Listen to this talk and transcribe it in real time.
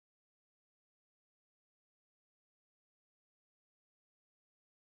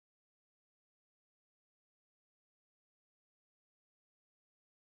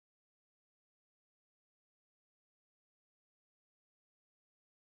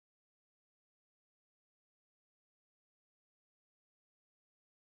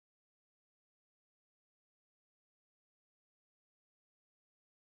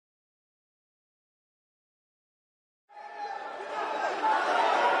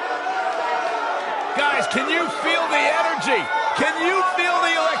Guys, can you feel the energy? Can you feel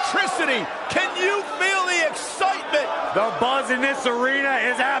the electricity? Can you feel the excitement? The buzz in this arena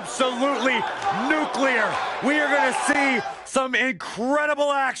is absolutely nuclear. We are going to see some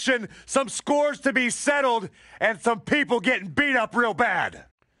incredible action, some scores to be settled, and some people getting beat up real bad.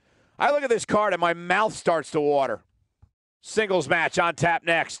 I look at this card and my mouth starts to water. Singles match on tap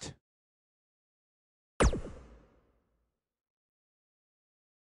next.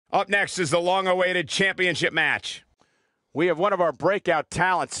 Up next is the long-awaited championship match. We have one of our breakout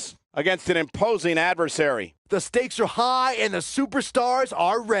talents against an imposing adversary. The stakes are high and the superstars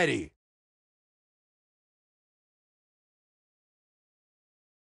are ready.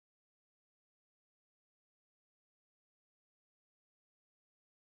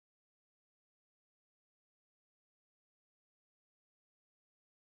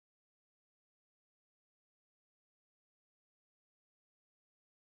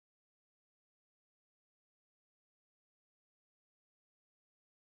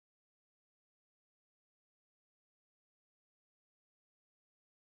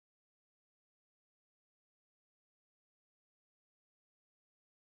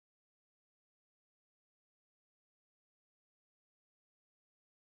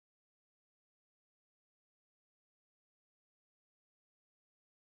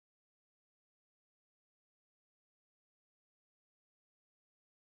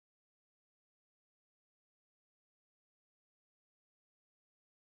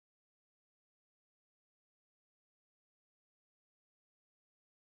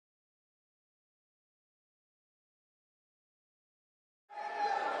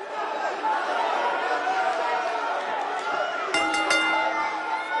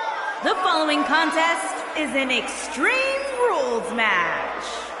 The following contest is an Extreme Rules match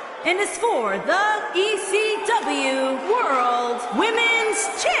and is for the ECW World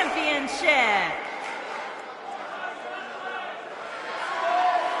Women's Championship.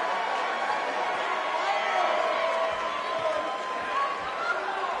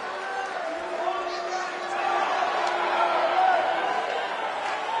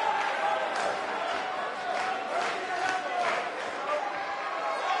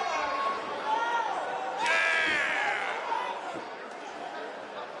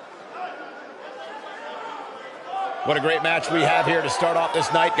 What a great match we have here to start off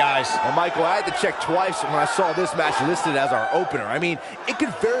this night, guys. Well, Michael, I had to check twice when I saw this match listed as our opener. I mean, it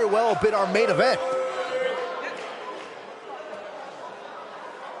could very well have been our main event.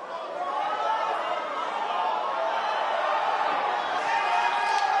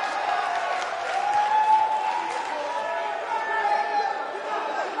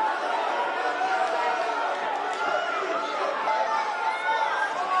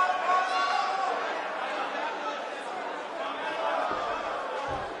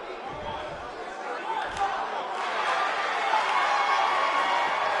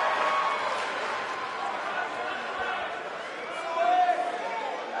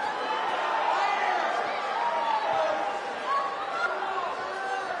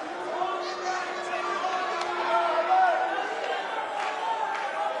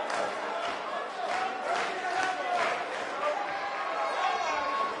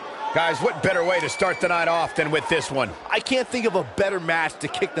 Guys, what better way to start the night off than with this one? I can't think of a better match to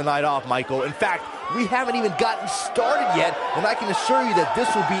kick the night off, Michael. In fact, we haven't even gotten started yet, and I can assure you that this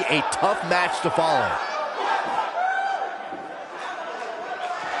will be a tough match to follow.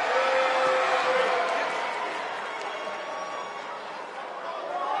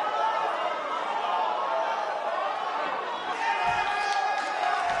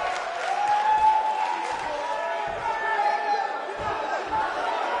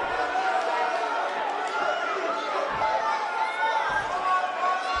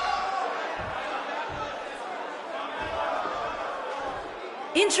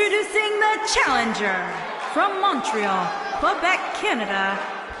 Introducing the challenger from Montreal, Quebec, Canada,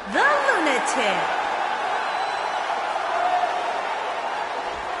 the Lunatic.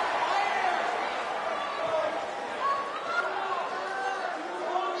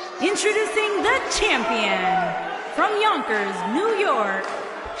 Introducing the champion from Yonkers, New York.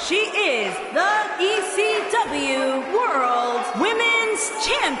 She is the ECW World Women's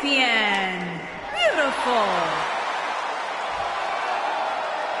Champion. Beautiful.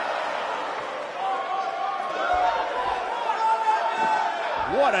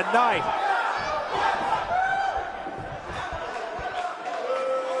 What a night.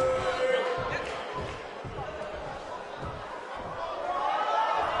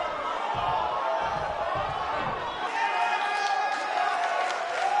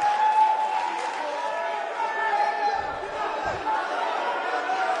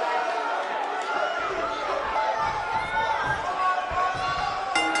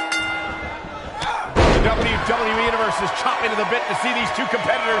 WWE Universe is chomping to the bit to see these two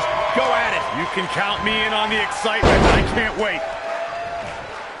competitors go at it. You can count me in on the excitement. I can't wait.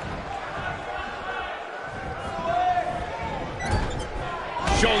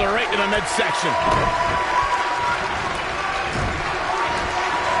 Shoulder right to the midsection.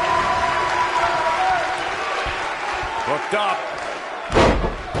 Hooked up.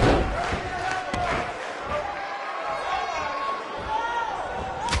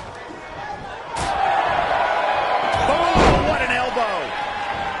 Oh, what an elbow.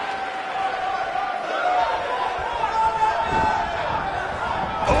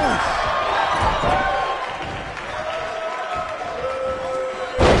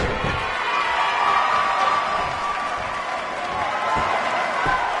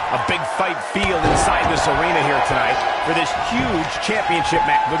 A big fight field inside this arena here tonight for this huge championship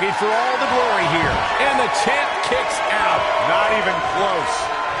match. Looking for all the glory here. And the champ kicks out. Not even close.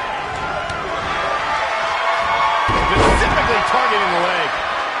 Specifically targeting the leg.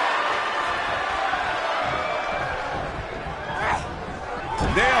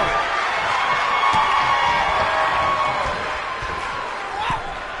 Nailed it.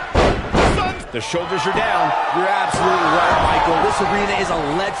 The shoulders are down. You're absolutely right, Michael. This arena is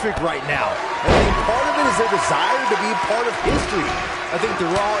electric right now. And I think part of it is their desire to be part of history. I think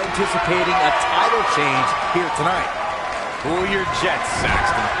they're all anticipating a title change here tonight. Cool your jets,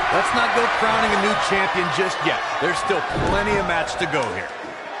 Saxton. Let's not go crowning a new champion just yet. There's still plenty of match to go here.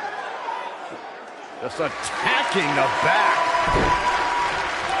 Just attacking the back.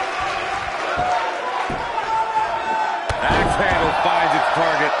 Axe handle finds its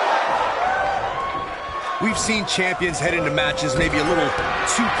target. We've seen champions head into matches maybe a little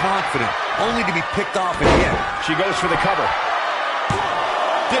too confident, only to be picked off in the end. She goes for the cover.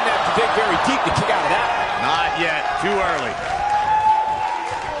 Didn't have to dig very deep to kick out of that. Not yet. Too early.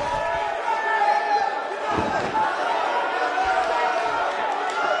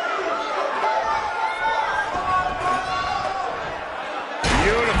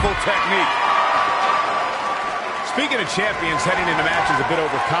 Beautiful technique. Speaking of champions heading into matches a bit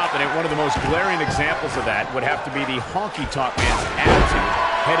overconfident, one of the most glaring examples of that would have to be the honky-tonk man's attitude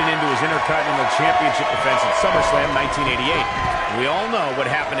heading into his Intercontinental Championship defense at SummerSlam 1988. We all know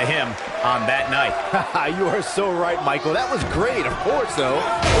what happened to him on that night. You are so right, Michael. That was great, of course, though.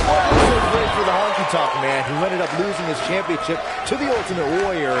 It wasn't so great for the honky-tonk man, who ended up losing his championship to the Ultimate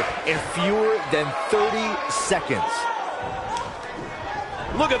Warrior in fewer than 30 seconds.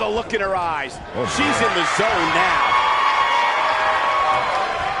 Look at the look in her eyes. She's in the zone now.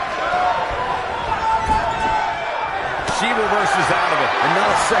 She reverses out of it, and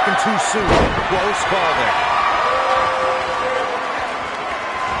not a second too soon. Close call there.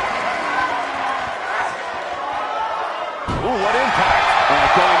 Ooh, what impact.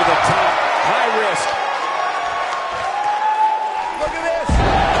 Going to the top. High risk. Look at this.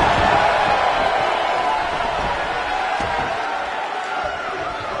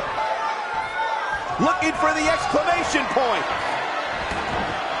 Looking for the exclamation point.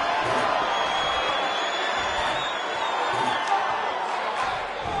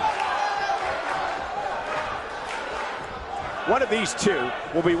 One of these two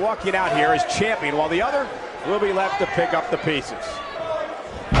will be walking out here as champion, while the other will be left to pick up the pieces.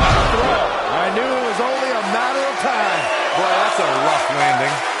 I knew it was only a matter of time. Boy, that's a rough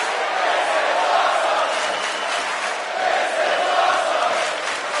landing.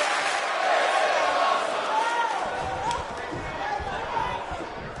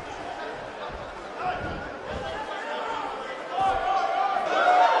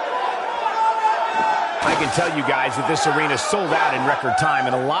 I can tell you guys that this arena sold out in record time,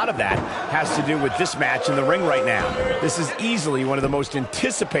 and a lot of that has to do with this match in the ring right now. This is easily one of the most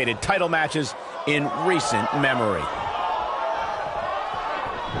anticipated title matches in recent memory.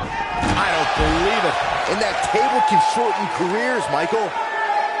 I don't believe it. And that table can shorten careers, Michael.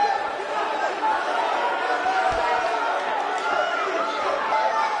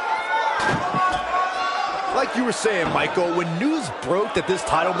 Like you were saying, Michael, when news broke that this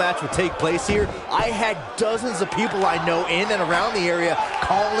title match would take place here, I had dozens of people I know in and around the area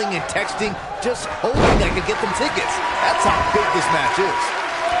calling and texting, just hoping I could get them tickets. That's how big this match is.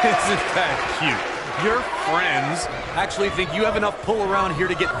 Isn't that cute? Your friends actually think you have enough pull around here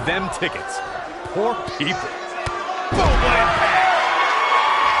to get them tickets. Poor people. Boom, what impact!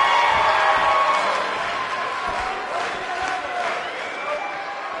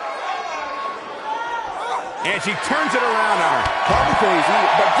 And she turns it around on her. Call me crazy,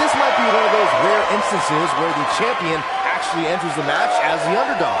 but this might be one of those rare instances where the champion actually enters the match as the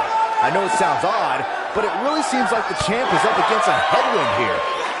underdog. I know it sounds odd, but it really seems like the champ is up against a headwind here.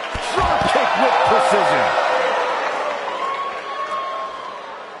 Drop kick with precision.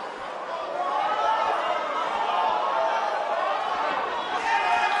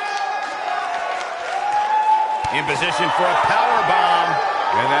 In position for a power bomb.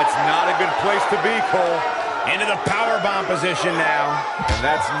 And that's not a good place to be, Cole. Into the power bomb position now. And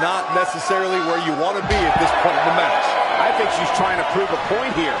that's not necessarily where you want to be at this point in the match. I think she's trying to prove a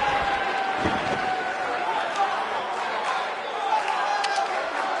point here.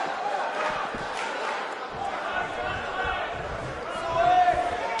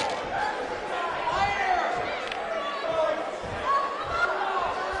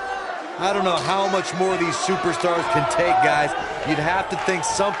 I don't know how much more these superstars can take, guys. You'd have to think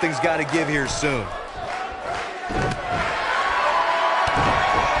something's got to give here soon.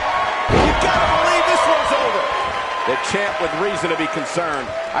 You gotta believe this one's over. The champ with reason to be concerned.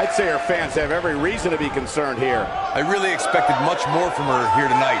 I'd say her fans have every reason to be concerned here. I really expected much more from her here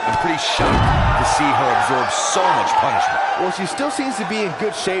tonight. I'm pretty shocked to see her absorb so much punishment. Well, she still seems to be in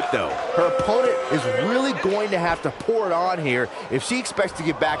good shape, though. Her opponent is really going to have to pour it on here if she expects to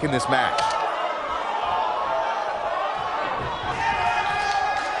get back in this match.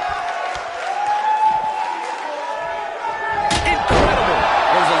 Incredible!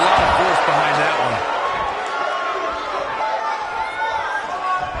 There's a lot of force behind that one.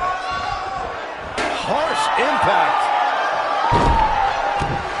 Harsh impact.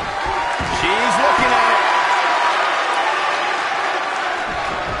 She's looking at it.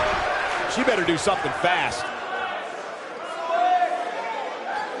 She better do something fast.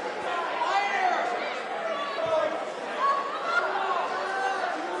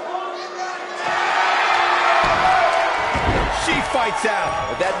 She fights out.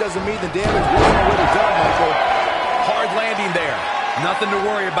 But that doesn't mean the damage wasn't already done, Michael. Hard landing there. Nothing to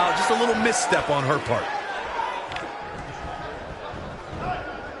worry about, just a little misstep on her part.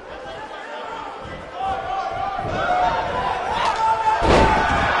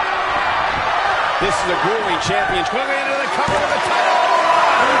 This is a grueling champion. Quickly into the cover of the title.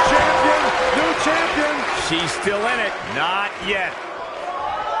 New champion, new champion. She's still in it. Not yet.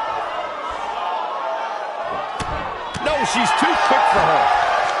 No, she's too quick for her.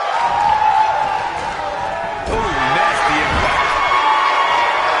 Oh, nasty impact.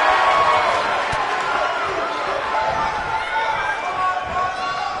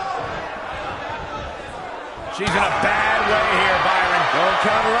 She's in a bad way here, Byron. Don't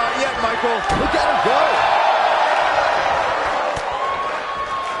count her out yet, Michael. Look at her go.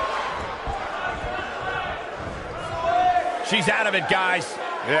 She's out of it, guys.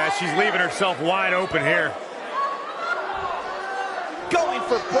 Yeah, she's leaving herself wide open here. Going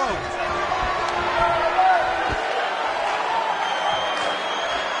for broke.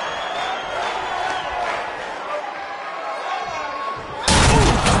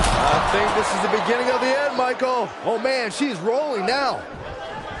 I think this is the beginning of the end, Michael. Oh, man, she's rolling now.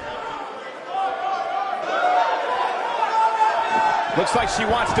 Looks like she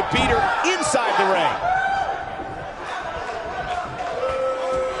wants to beat her inside the ring.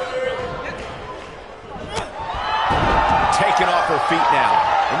 Taken off her feet now.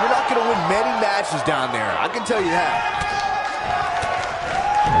 And you're not going to win many matches down there. I can tell you that.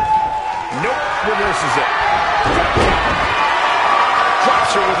 Nope, reverses it.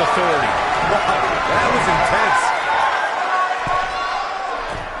 Drops her with authority. Wow, that was intense.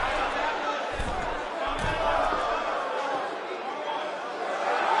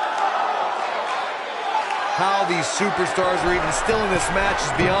 How these superstars are even still in this match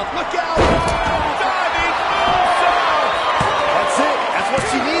is beyond. Look out! Diving moonsault! That's it. That's what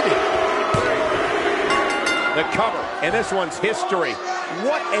she needed. The cover, and this one's history.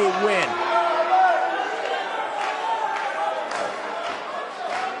 What a win.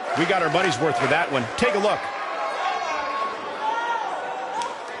 We got our money's worth for that one. Take a look.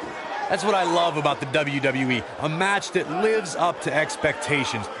 That's what I love about the WWE. A match that lives up to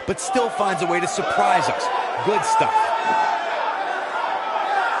expectations, but still finds a way to surprise us. Good stuff.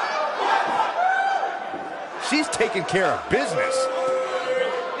 She's taking care of business.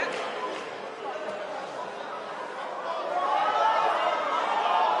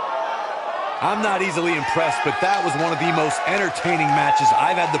 I'm not easily impressed, but that was one of the most entertaining matches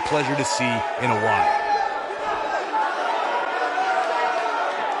I've had the pleasure to see in a while.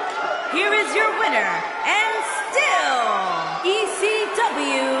 Here is your winner, and still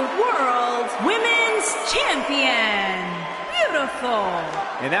ECW World Women's Champion. Beautiful.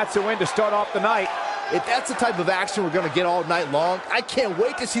 And that's a win to start off the night. If that's the type of action we're going to get all night long, I can't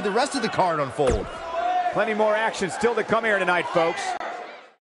wait to see the rest of the card unfold. Plenty more action still to come here tonight, folks.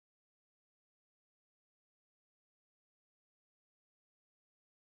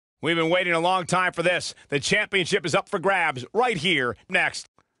 We've been waiting a long time for this. The championship is up for grabs right here next.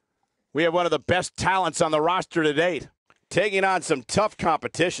 We have one of the best talents on the roster to date, taking on some tough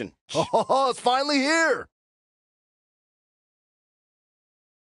competition. Oh, it's finally here.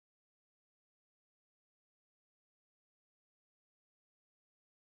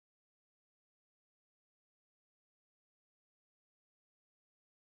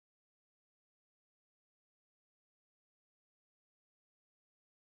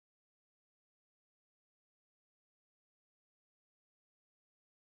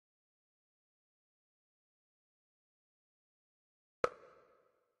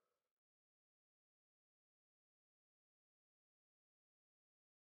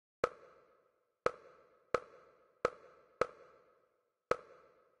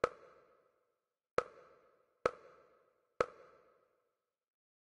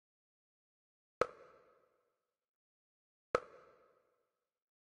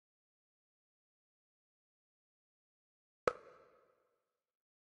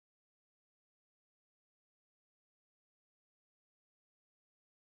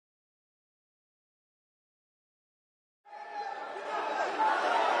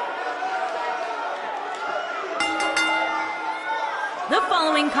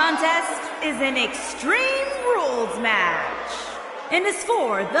 following contest is an Extreme Rules match and is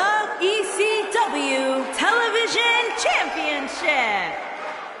for the ECW Television Championship.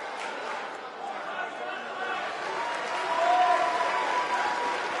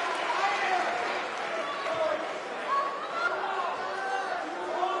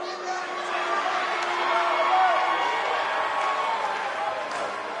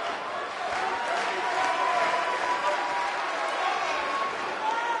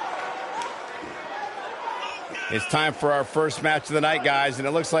 It's time for our first match of the night, guys, and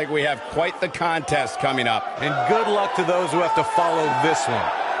it looks like we have quite the contest coming up. And good luck to those who have to follow this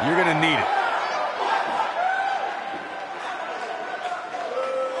one. You're going to need it.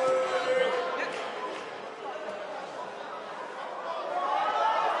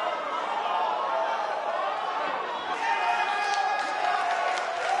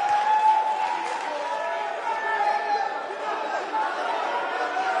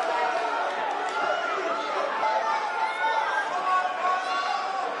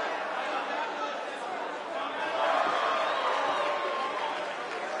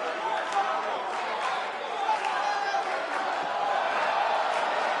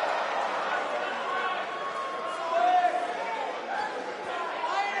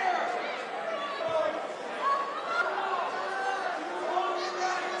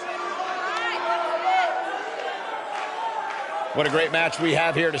 What a great match we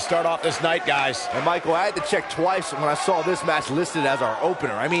have here to start off this night, guys. And Michael, I had to check twice when I saw this match listed as our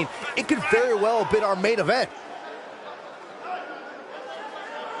opener. I mean, it could very well have been our main event.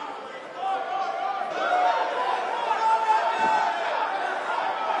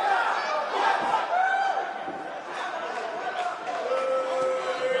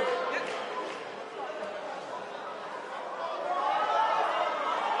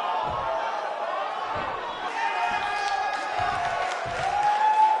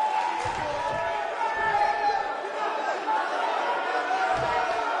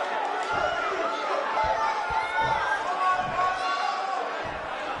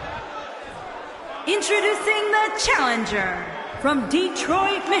 Introducing the challenger from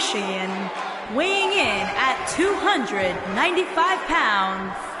Detroit, Michigan, weighing in at 295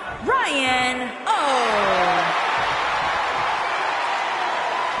 pounds, Ryan O.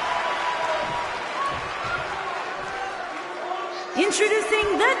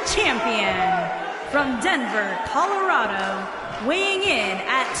 Introducing the champion from Denver, Colorado, weighing in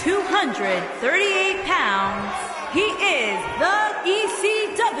at 238 pounds, he is the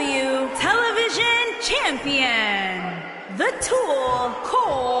ECW Television Champion, the Tool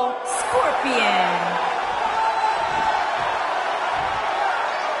Cole Scorpion.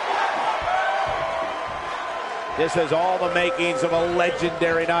 This has all the makings of a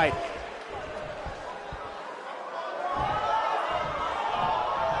legendary night.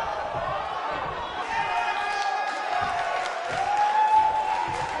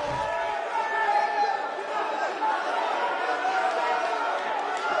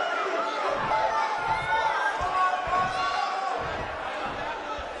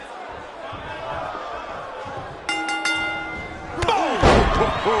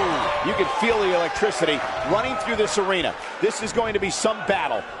 You can feel the electricity running through this arena. This is going to be some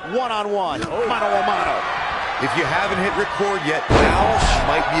battle, one-on-one, mano-a-mano. If you haven't hit record yet, now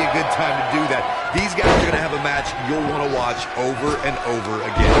might be a good time to do that. These guys are going to have a match you'll want to watch over and over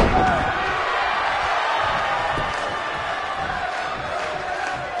again.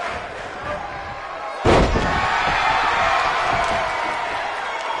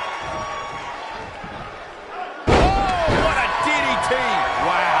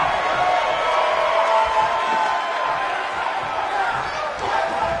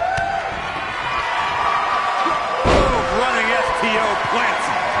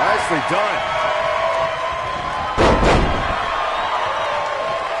 Nicely done.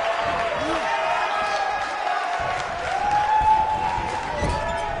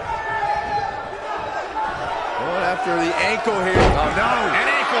 Going after the ankle here. Oh, no. An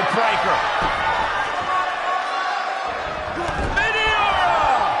ankle breaker.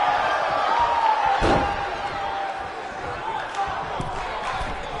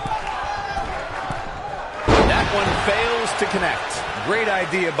 That one fails to connect. Great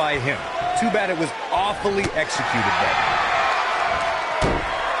idea by him. Too bad it was awfully executed though.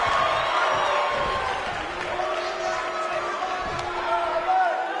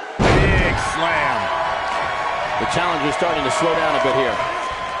 Big slam. The challenger's starting to slow down a bit here.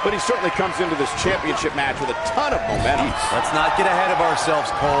 But he certainly comes into this championship match with a ton of momentum. Let's not get ahead of ourselves,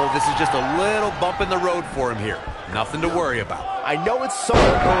 Cole. This is just a little bump in the road for him here. Nothing to worry about. I know it's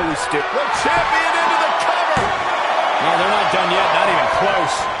somewhat early still. The champion into the cover. No, they're not done yet, not even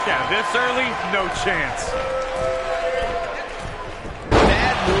close. Yeah, this early, no chance.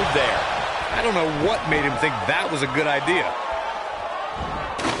 Bad move there. I don't know what made him think that was a good idea.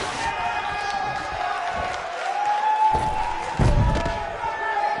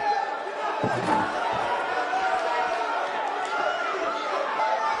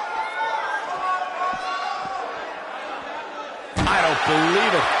 I don't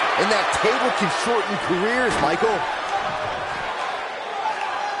believe it. And that table can shorten careers, Michael.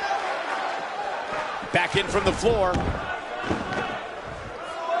 Back in from the floor.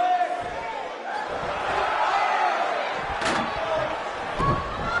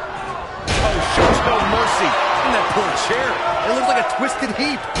 Oh, shows no mercy. And that poor chair. It looks like a twisted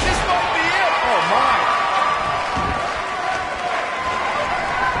heap. This might be it. Oh, my.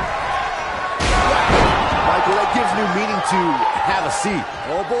 Michael, that gives new meaning to have a seat.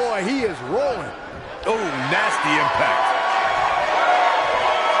 Oh boy, he is rolling. Oh, nasty impact.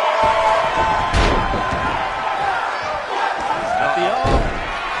 At the arm.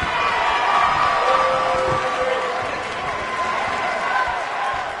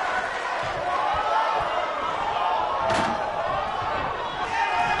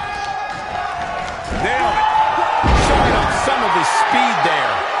 Nailed it. Showing off some of his speed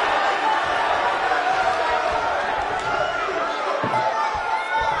there.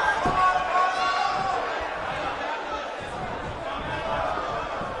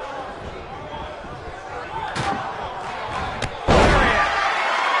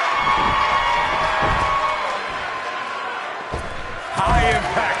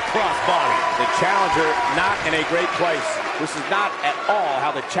 The challenger not in a great place. This is not at all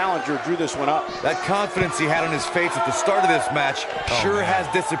how the challenger drew this one up. That confidence he had on his face at the start of this match sure has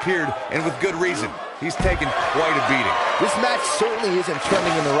disappeared, and with good reason. He's taken quite a beating. This match certainly isn't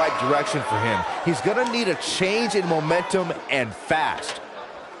trending in the right direction for him. He's gonna need a change in momentum, and fast.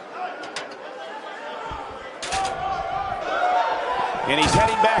 And he's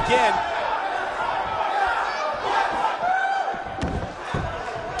heading back in.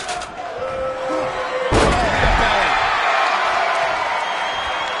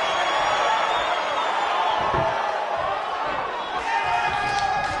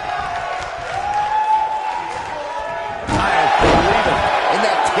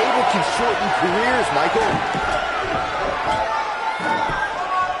 Can shorten careers, Michael.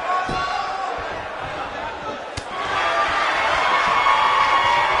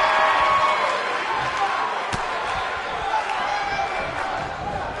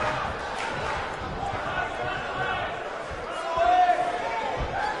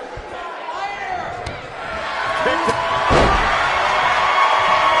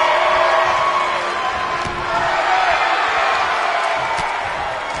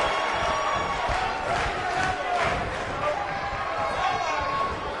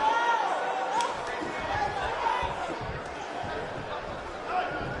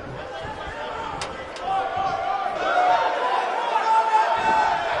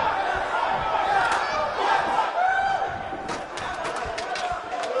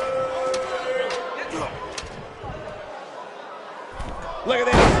 Look at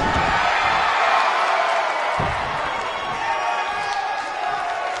this.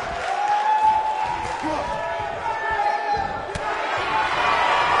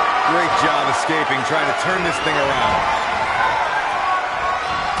 Great job escaping, trying to turn this thing around.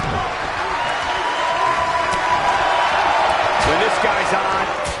 When this guy's on,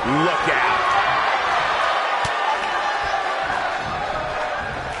 look out.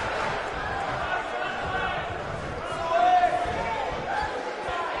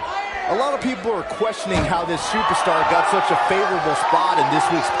 A lot of people are questioning how this superstar got such a favorable spot in this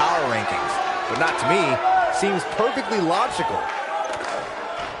week's power rankings. But not to me. Seems perfectly logical.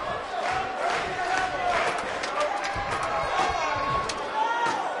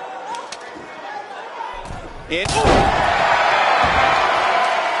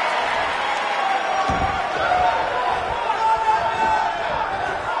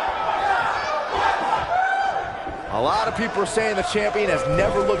 A lot of people are saying the champion has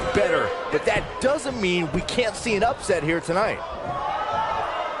never looked better, but that doesn't mean we can't see an upset here tonight.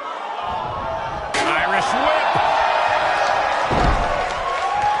 Irish whip.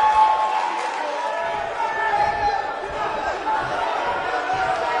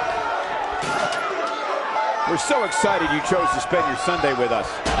 We're so excited you chose to spend your Sunday with us.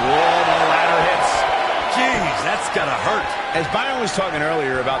 Whoa, the ladder hits. Jeez, that's gotta hurt. As Byron was talking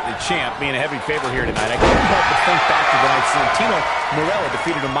earlier about the champ being a heavy favorite here tonight, I couldn't help but think back to the night Santino Marella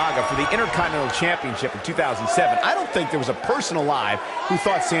defeated Umaga for the Intercontinental Championship in 2007. I don't think there was a person alive who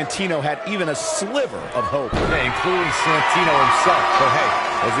thought Santino had even a sliver of hope. Yeah, including Santino himself. But hey,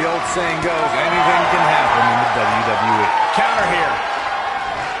 as the old saying goes, anything can happen in the WWE. Counter here.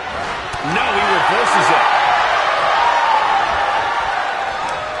 No, he reverses it.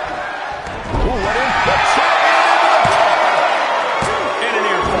 The champion into the corner. And an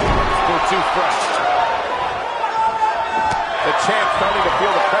ear fall. Still too fresh. The champ starting to feel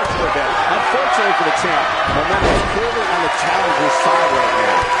the pressure a bit. Unfortunately for the champ, momentum is clearly on the challenger's side right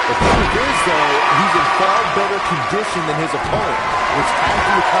now. The thing is, though, he's in far better condition than his opponent, which has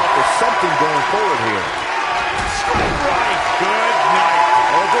to accomplish something going forward here. Straight right. Good night.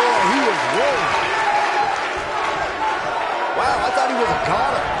 Oh, boy, he is rolling. Wow, I thought he was a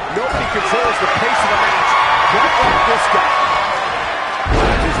goner. Nobody controls the pace of the match quite like this guy.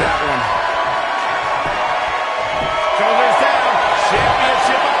 Dodges that one. Shoulders down.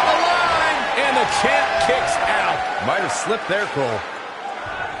 Championship on the line. And the champ kicks out. Might have slipped there, Cole.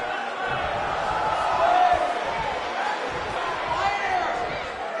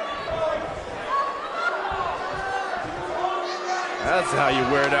 That's how you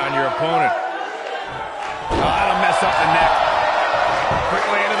wear down your opponent. Oh, that'll mess up the neck.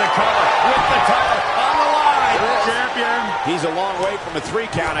 Quickly into the cover with the title on the line. Champion. He's a long way from a 3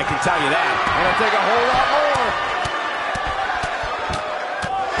 count, I can tell you that. Gonna take a whole lot more.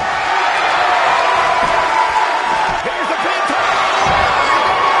 Here's the pin title.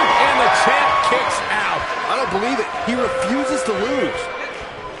 And the champ kicks out. I don't believe it. He refuses to lose.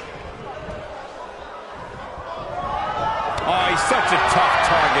 Oh, he's such a tough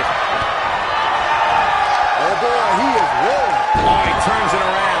target. Oh, boy, he is rolling. Oh, he turns it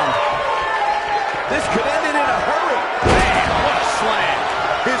around. This could end it in a hurry. Man, what a slam.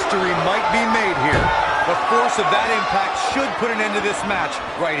 History might be made here. The force of that impact should put an end to this match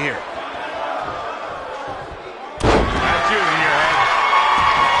right here. That's using your head.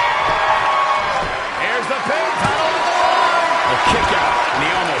 Here's the pin title on the line. A kick out, and he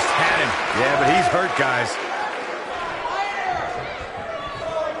almost had him. Yeah, but he's hurt, guys.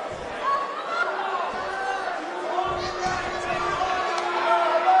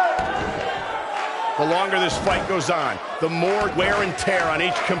 The longer this fight goes on, the more wear and tear on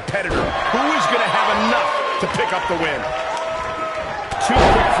each competitor. Who is going to have enough to pick up the win? Too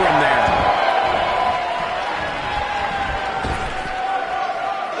quick for him there.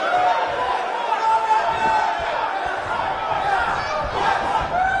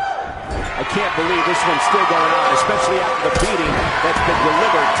 I can't believe this one's still going on, especially after the beating that's been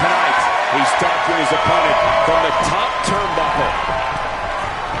delivered tonight. He's stalking his opponent from the top turnbuckle.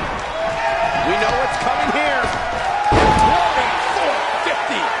 We know what's coming here.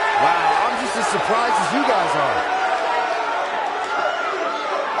 450. Wow, I'm just as surprised as you guys are.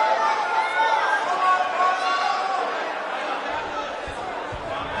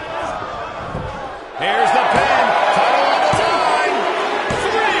 Here's the pin. Title on the line.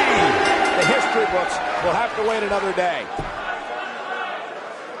 3. The history books will have to wait another day.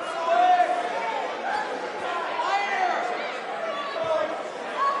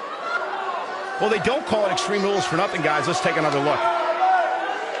 Well, they don't call it Extreme Rules for nothing, guys. Let's take another look.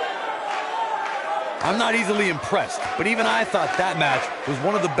 I'm not easily impressed, but even I thought that match was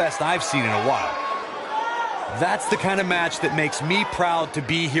one of the best I've seen in a while. That's the kind of match that makes me proud to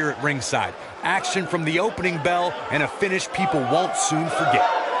be here at ringside. Action from the opening bell and a finish people won't soon forget.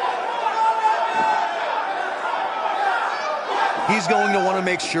 He's going to want to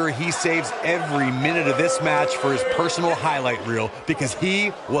make sure he saves every minute of this match for his personal highlight reel because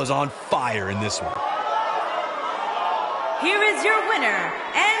he was on fire in this one. Here is your winner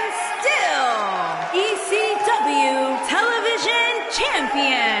and still ECW Television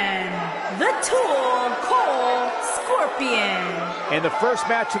Champion, the Tool Cole Scorpion. And the first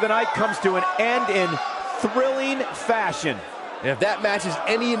match of the night comes to an end in thrilling fashion. And if that match is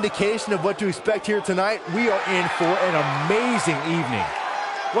any indication of what to expect here tonight, we are in for an amazing evening.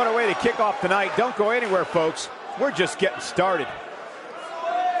 What a way to kick off tonight. Don't go anywhere, folks. We're just getting started.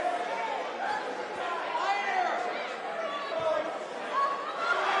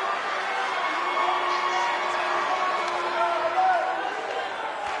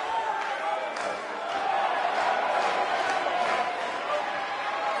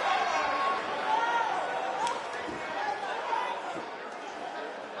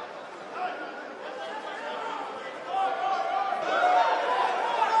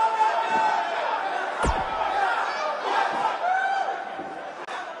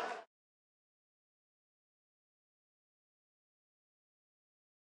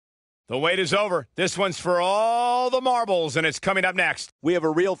 The wait is over. This one's for all the marbles, and it's coming up next. We have a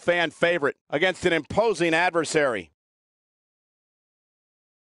real fan favorite against an imposing adversary.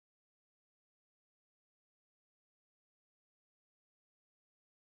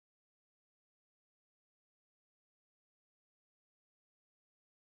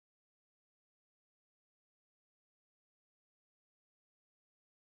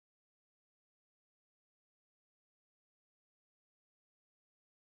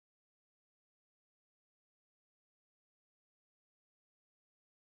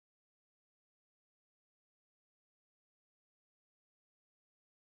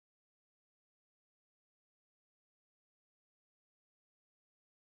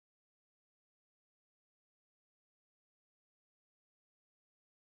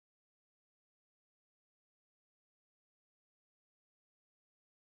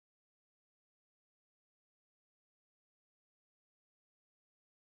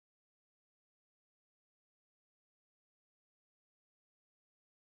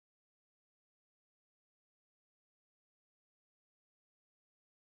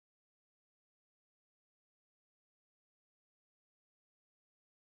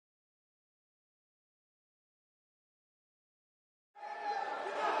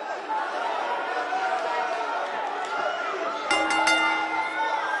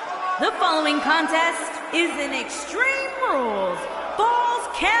 The following contest is an Extreme Rules Falls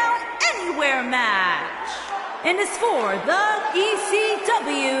Count Anywhere match and is for the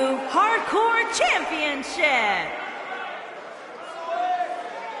ECW Hardcore Championship.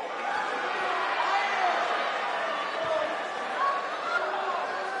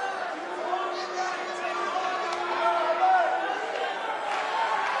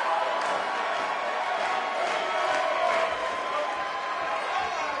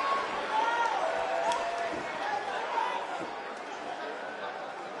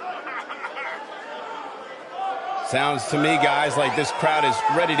 Sounds to me, guys, like this crowd is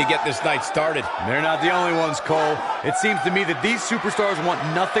ready to get this night started. They're not the only ones, Cole. It seems to me that these superstars want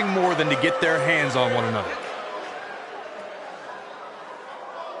nothing more than to get their hands on one another.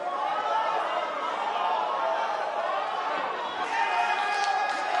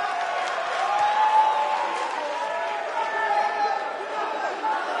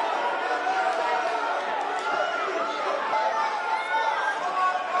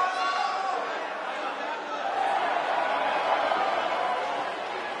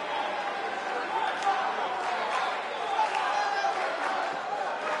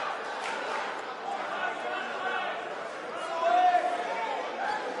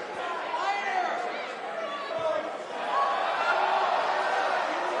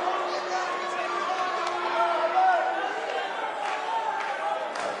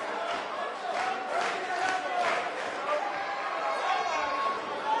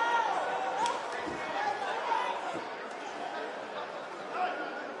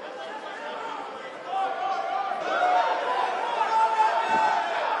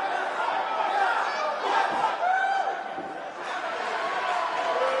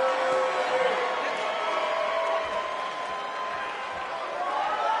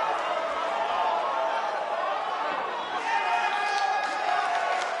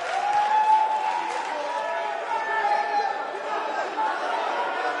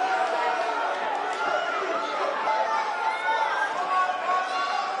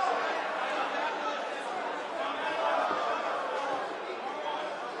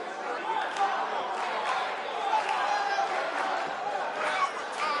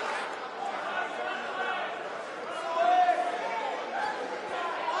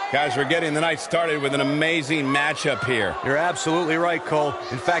 Guys, we're getting the night started with an amazing matchup here. You're absolutely right, Cole.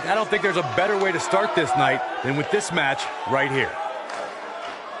 In fact, I don't think there's a better way to start this night than with this match right here.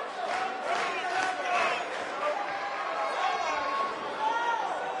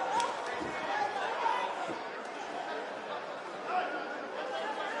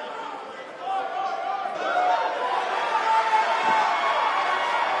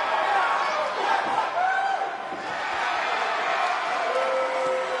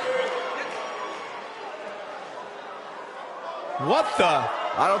 What the?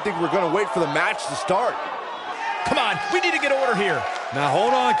 I don't think we're going to wait for the match to start. Come on, we need to get order here. Now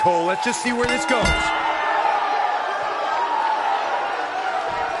hold on, Cole. Let's just see where this goes.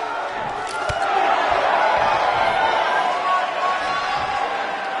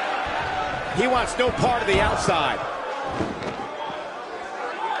 He wants no part of the outside.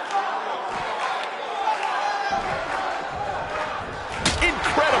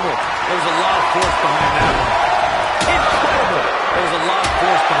 Incredible. There's a lot of force behind that one. Incredible. There's a lot of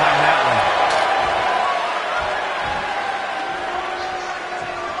force behind that one.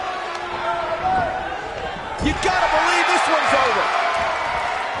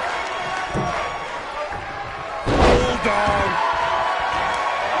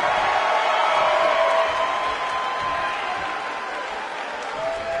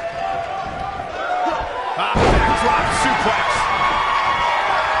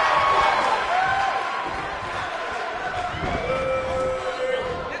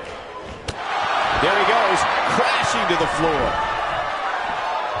 floor.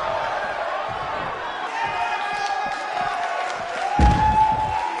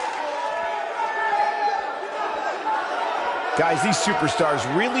 Guys, these superstars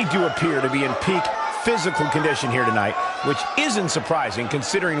really do appear to be in peak physical condition here tonight, which isn't surprising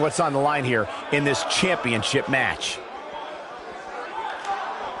considering what's on the line here in this championship match.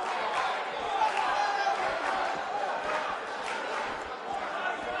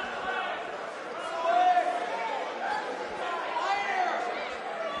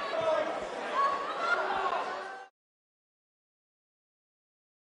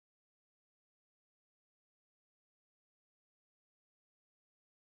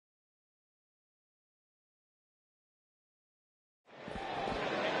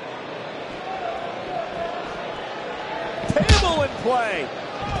 Table in play.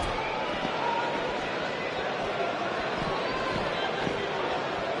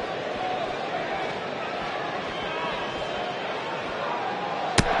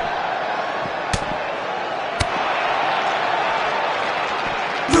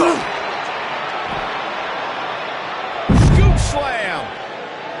 Scoop slam.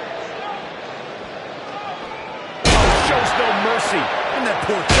 Shows no mercy. And that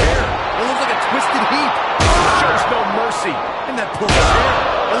poor chair. It looks like a twisted heap. Shows no mercy. And that poor chair.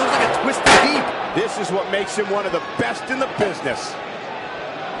 It looks like a twisted heap. This is what makes him one of the best in the business.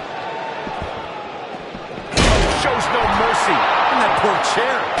 Shows no mercy. And that poor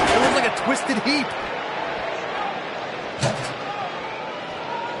chair. It looks like a twisted heap.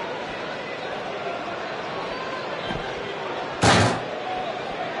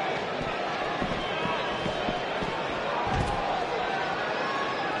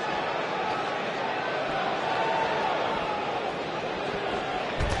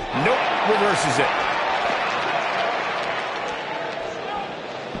 Nope, reverses it.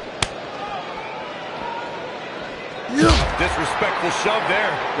 Disrespectful shove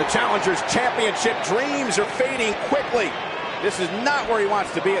there. The challenger's championship dreams are fading quickly. This is not where he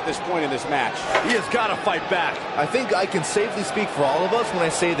wants to be at this point in this match. He has got to fight back. I think I can safely speak for all of us when I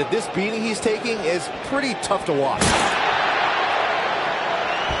say that this beating he's taking is pretty tough to watch.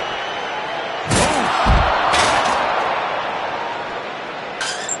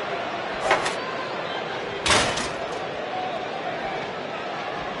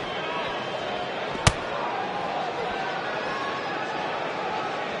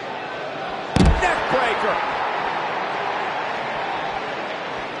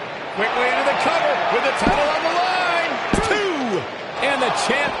 Quickly into the cover with the title on the line. 2. And the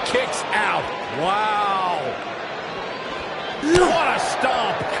champ kicks out. Wow. What a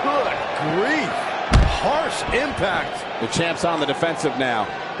stomp. Good Grief. Harsh impact. The champ's on the defensive now,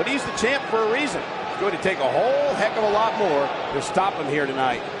 but he's the champ for a reason. It's going to take a whole heck of a lot more to stop him here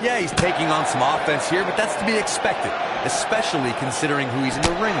tonight. Yeah, he's taking on some offense here, but that's to be expected, especially considering who he's in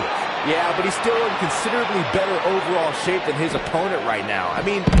the ring with. Yeah, but he's still in considerably better overall shape than his opponent right now. I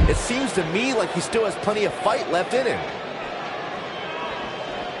mean, it seems to me like he still has plenty of fight left in him.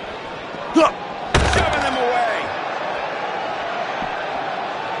 Shoving them away.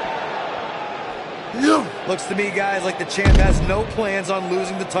 Looks to me, guys, like the champ has no plans on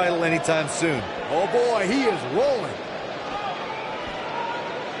losing the title anytime soon. Oh boy, he is rolling.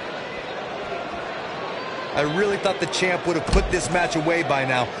 I really thought the champ would have put this match away by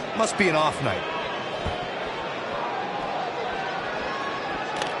now. Must be an off night.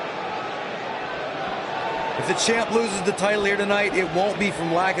 If the champ loses the title here tonight, it won't be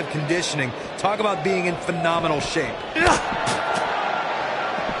from lack of conditioning. Talk about being in phenomenal shape.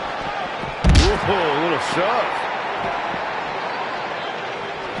 Whoa, a little shove.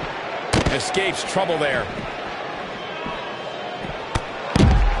 Escapes trouble there.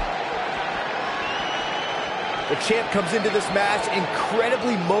 The champ comes into this match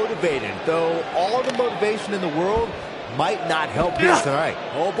incredibly motivated, though all the motivation in the world might not help him tonight.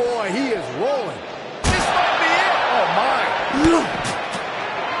 Oh boy, he is rolling. This might be it. Oh my.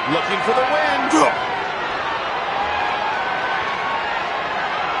 Looking for the win.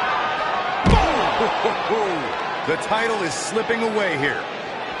 The title is slipping away here.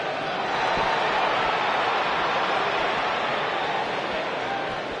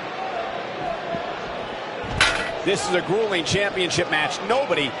 This is a grueling championship match.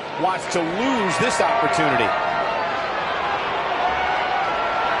 Nobody wants to lose this opportunity.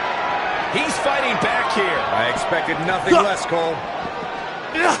 He's fighting back here. I expected nothing less, Cole.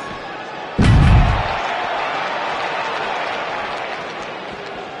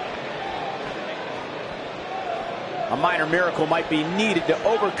 A minor miracle might be needed to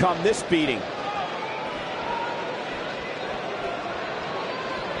overcome this beating.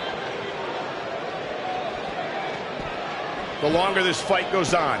 The longer this fight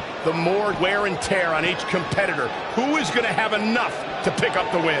goes on, the more wear and tear on each competitor. Who is going to have enough to pick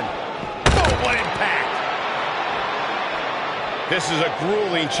up the win? Oh, what impact! This is a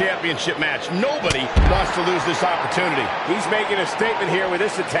grueling championship match. Nobody wants to lose this opportunity. He's making a statement here with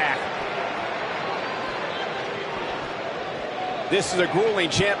this attack. This is a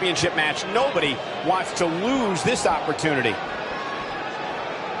grueling championship match. Nobody wants to lose this opportunity.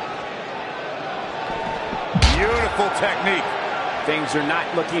 Beautiful technique. Things are not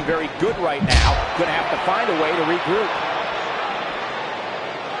looking very good right now. Going to have to find a way to regroup.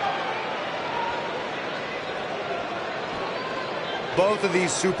 Both of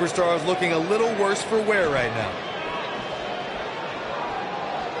these superstars looking a little worse for wear right now.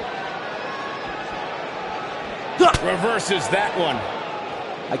 Reverses that one.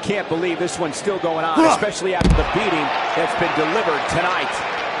 I can't believe this one's still going on, especially after the beating that's been delivered tonight.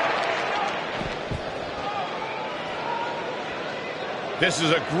 This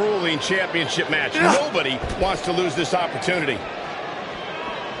is a grueling championship match. Nobody wants to lose this opportunity.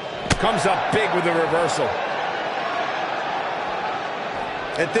 Comes up big with the reversal.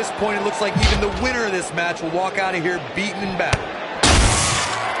 At this point, it looks like even the winner of this match will walk out of here beaten and battered.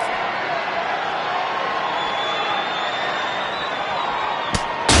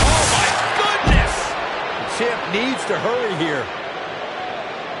 Oh, my goodness! The champ needs to hurry here.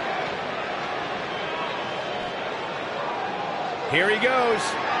 Here he goes.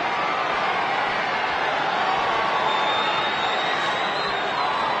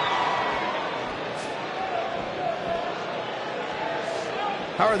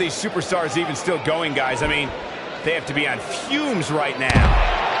 How are these superstars even still going, guys? I mean, they have to be on fumes right now.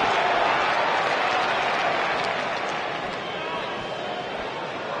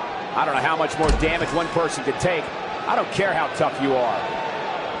 I don't know how much more damage one person could take. I don't care how tough you are.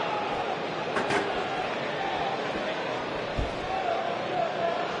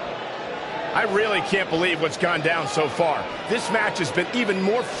 I really can't believe what's gone down so far. This match has been even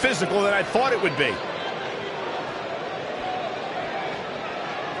more physical than I thought it would be.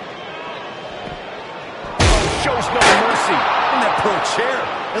 Oh, shows no mercy. In that poor chair,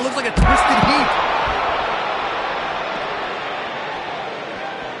 it looks like a twisted heap.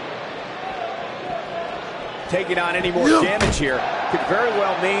 Taking on any more damage here could very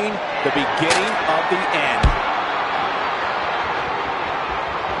well mean the beginning of the end.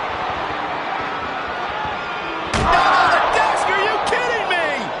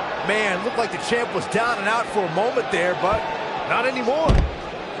 Man, looked like the champ was down and out for a moment there, but not anymore.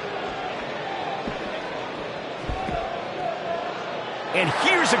 And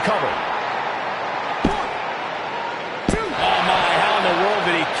here's a cover. 1, 2. Oh, my, how in the world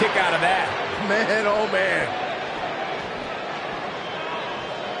did he kick out of that? Man, oh, man.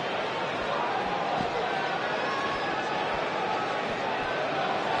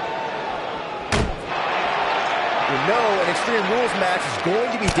 We know an Extreme Rules match is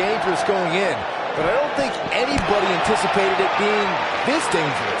going to be dangerous going in, but I don't think anybody anticipated it being this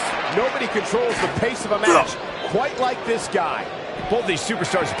dangerous. Nobody controls the pace of a match quite like this guy. Both these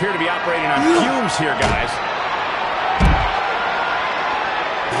superstars appear to be operating on fumes here, guys.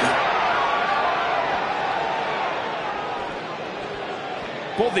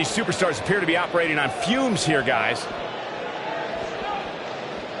 Both these superstars appear to be operating on fumes here, guys.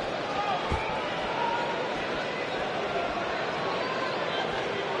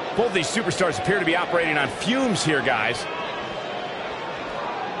 Both these superstars appear to be operating on fumes here, guys.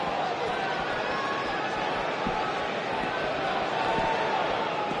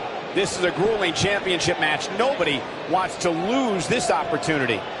 This is a grueling championship match. Nobody wants to lose this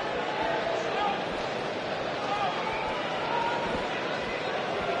opportunity.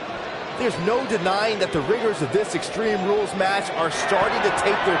 There's no denying that the rigors of this Extreme Rules match are starting to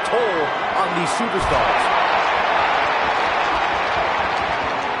take their toll on these superstars.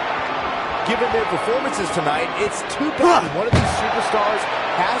 Given their performances tonight, it's too bad one of these superstars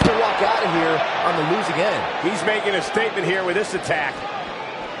has to walk out of here on the losing end. He's making a statement here with this attack.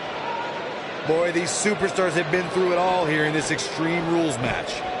 Boy, these superstars have been through it all here in this Extreme Rules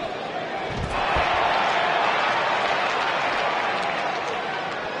match.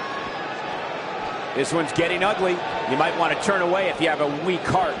 This one's getting ugly. You might want to turn away if you have a weak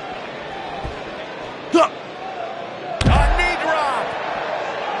heart.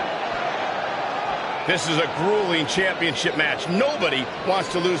 This is a grueling championship match. Nobody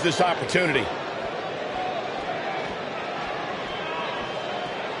wants to lose this opportunity.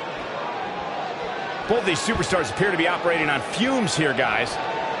 Both these superstars appear to be operating on fumes here, guys.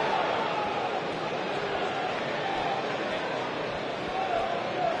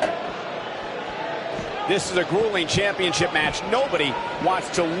 This is a grueling championship match. Nobody wants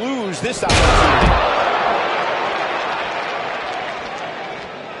to lose this opportunity.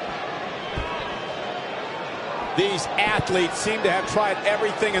 These athletes seem to have tried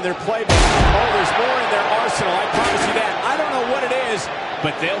everything in their playbook. Oh, there's more in their arsenal, I promise you that. I don't know what it is,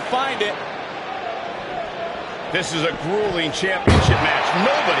 but they'll find it. This is a grueling championship match.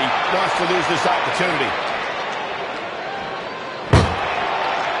 Nobody wants to lose this opportunity.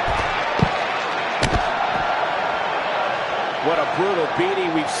 What a brutal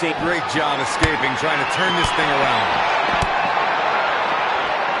beating we've seen. Great job escaping, trying to turn this thing around.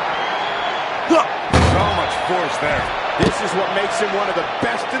 So much force there. This is what makes him one of the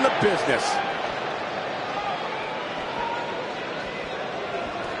best in the business.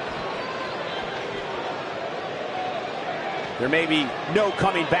 There may be no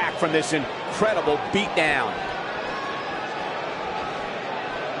coming back from this incredible beatdown.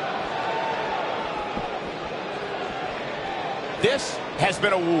 This has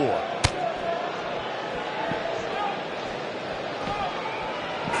been a war.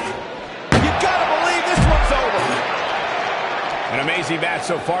 You gotta believe this one's over. An amazing match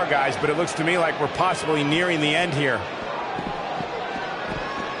so far, guys, but it looks to me like we're possibly nearing the end here.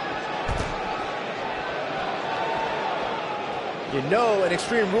 You know, an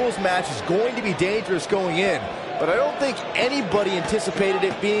Extreme Rules match is going to be dangerous going in, but I don't think anybody anticipated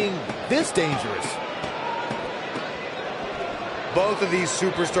it being this dangerous. Both of these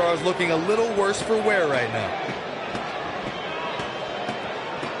superstars looking a little worse for wear right now.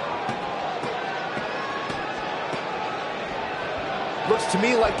 Looks to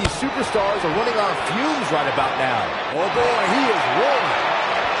me like these superstars are running on fumes right about now. Oh boy, he is rolling.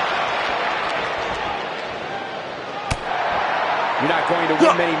 You're not going to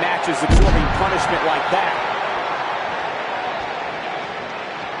win many matches absorbing punishment like that.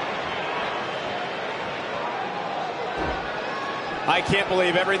 I can't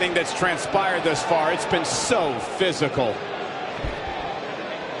believe everything that's transpired thus far. It's been so physical.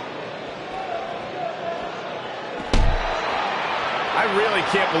 I really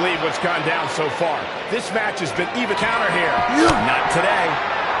can't believe what's gone down so far. This match has been even counter here. Not today.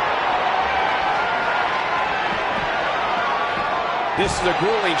 This is a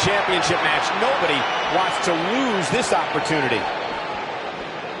grueling championship match. Nobody wants to lose this opportunity.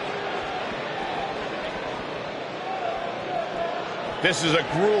 This is a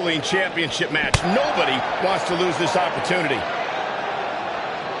grueling championship match. Nobody wants to lose this opportunity.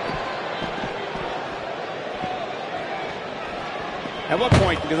 At what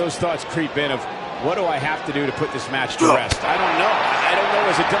point do those thoughts creep in of, what do I have to do to put this match to rest? I don't know. I don't know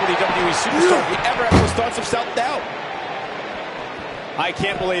as a WWE superstar if you ever have those thoughts of self-doubt. I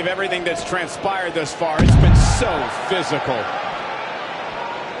can't believe everything that's transpired thus far. It's been so physical.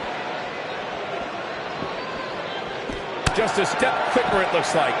 Just a step quicker, it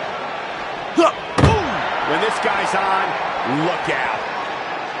looks like. When this guy's on, look out.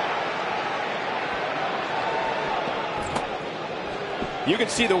 You can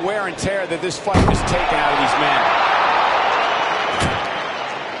see the wear and tear that this fight has taken out of these men.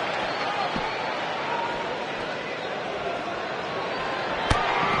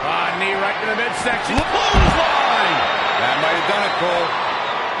 Knee right in the midsection. Clothesline! That might have done it, Cole.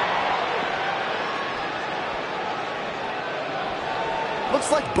 Looks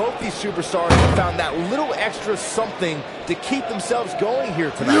like both these superstars have found that little extra something to keep themselves going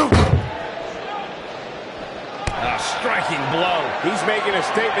here tonight. A striking blow. He's making a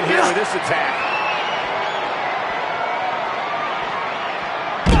statement here with this attack.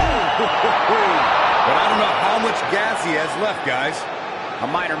 But I don't know how much gas he has left, guys. A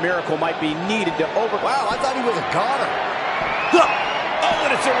minor miracle might be needed to over... Wow, I thought he was a goner. Oh,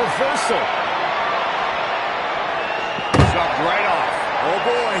 and it's a reversal. Dropped right off. Oh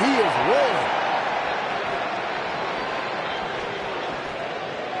boy, he is rolling.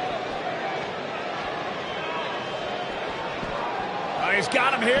 Oh, he's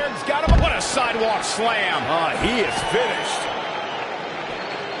got him here. He's got him. What a sidewalk slam. Oh, he is finished.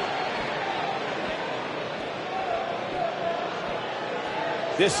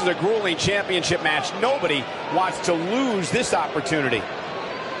 This is a grueling championship match. Nobody wants to lose this opportunity.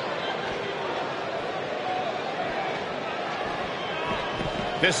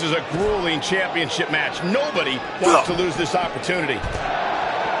 This is a grueling championship match. Nobody wants to lose this opportunity.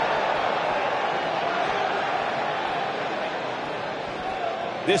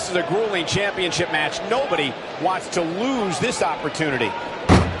 This is a grueling championship match. Nobody wants to lose this opportunity.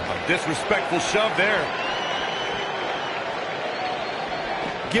 A disrespectful shove there.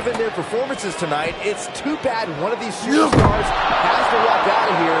 Given their performances tonight, it's too bad one of these superstars has to walk out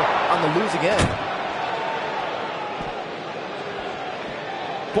of here on the losing end.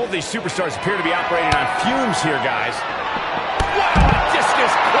 Both of these superstars appear to be operating on fumes here, guys. Wow, a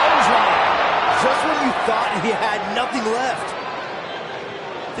discus clothesline. Just when you thought he had nothing left.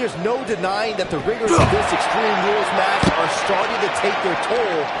 There's no denying that the rigors of this Extreme Rules match are starting to take their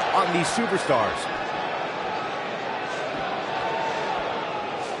toll on these superstars.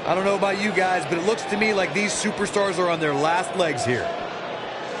 I don't know about you guys, but it looks to me like these superstars are on their last legs here.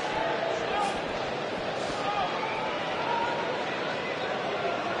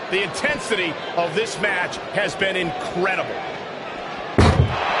 The intensity of this match has been incredible.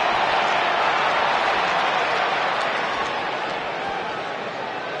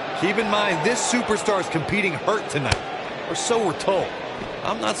 Keep in mind, this superstar is competing hurt tonight, or so we're told.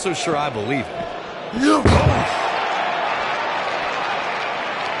 I'm not so sure I believe it. I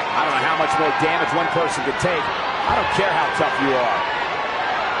don't know how much more damage one person could take. I don't care how tough you are.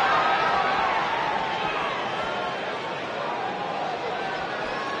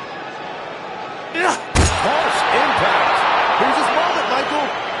 Harsh impact. Here's his moment, Michael.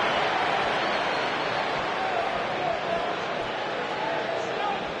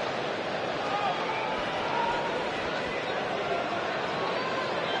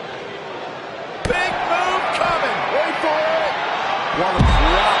 Big move coming. Wait for it. What a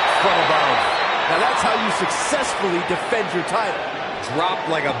drop from above. Now that's how you successfully defend your title. Dropped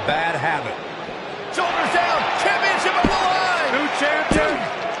like a bad habit. Shoulders down. Championship on the line. New champion.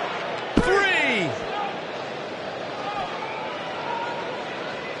 3.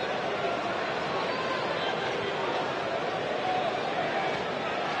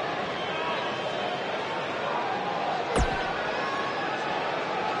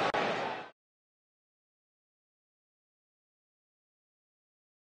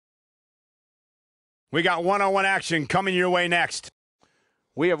 We got one-on-one action coming your way next.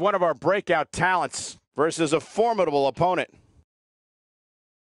 We have one of our breakout talents versus a formidable opponent.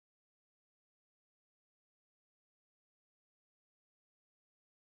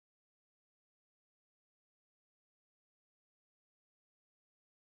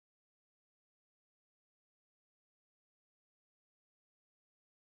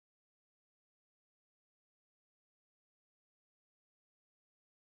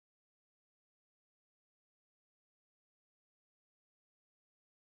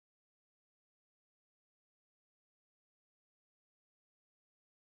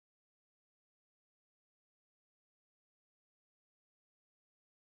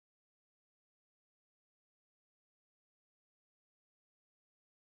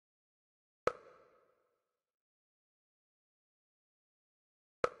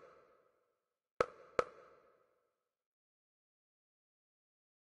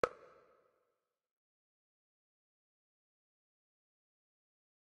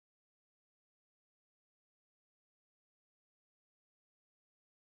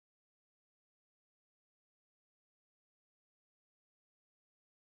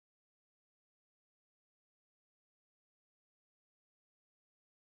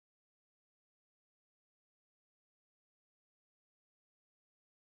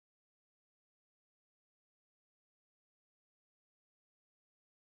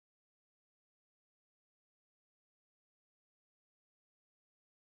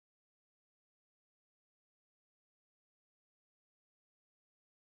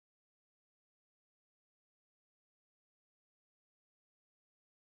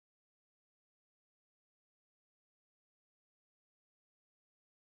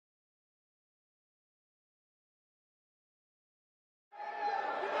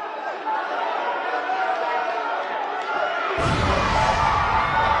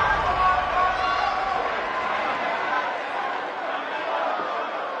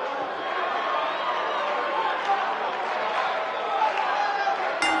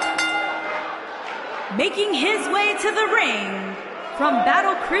 Making his way to the ring from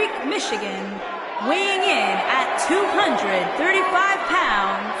Battle Creek, Michigan, weighing in at 235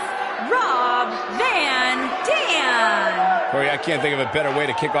 pounds, Rob Van Dam. Corey, I can't think of a better way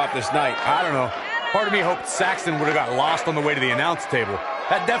to kick off this night. I don't know. Part of me hoped Saxton would have got lost on the way to the announce table.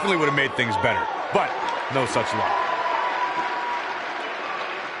 That definitely would have made things better. But no such luck.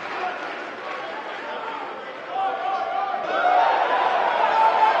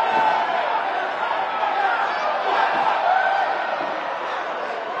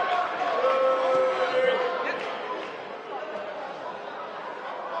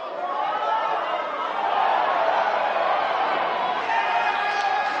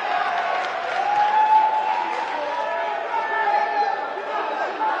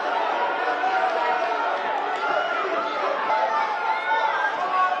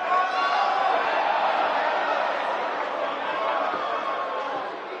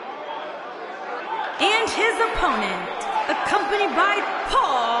 opponent, accompanied by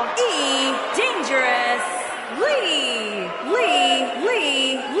Paul E. Dangerous Lee.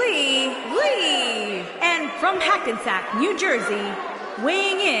 And from Hackensack, New Jersey,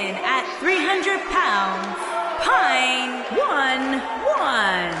 weighing in at 300 pounds, Pine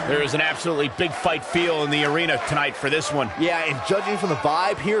 1-1. There is an absolutely big fight feel in the arena tonight for this one. Yeah, and judging from the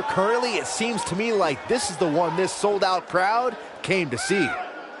vibe here currently, it seems to me like this is the one this sold-out crowd came to see.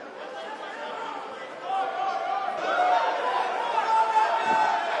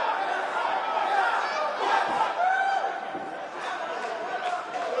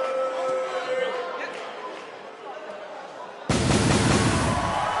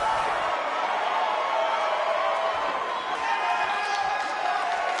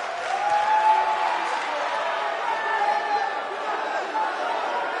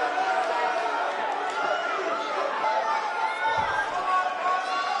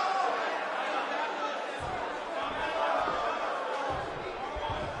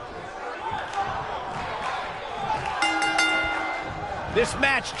 This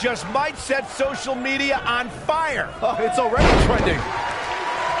match just might set social media on fire. Oh, it's already trending.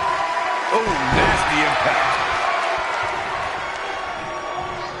 Oh, nasty impact.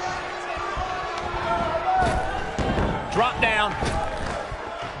 Drop down.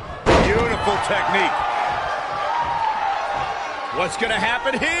 Beautiful technique. What's going to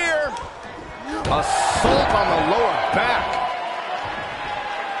happen here? Assault on the lower back.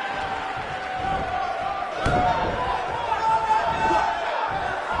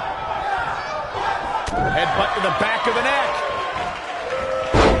 Headbutt to the back of the neck.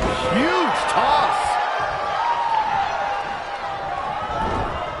 Huge toss.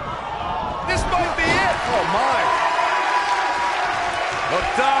 This might be it. Oh, my.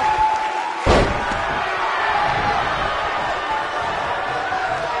 Hooked up.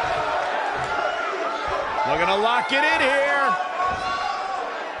 Looking to lock it in here.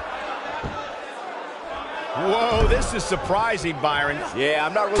 Whoa, this is surprising, Byron. Yeah,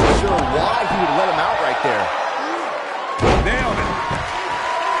 I'm not really sure why he would let him out right there. Nailed it.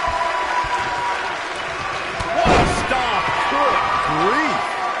 What a stomp. Good grief.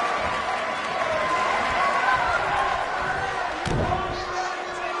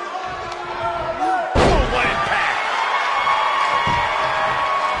 Oh, what impact.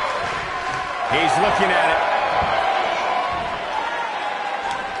 He's looking at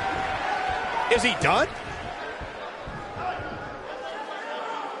it. Is he done?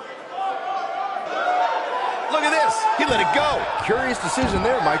 Look at this. He let it go. Curious decision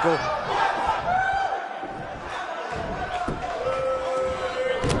there, Michael.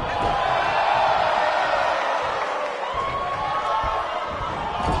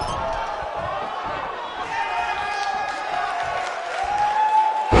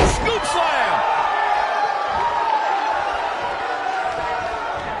 Scoop slam.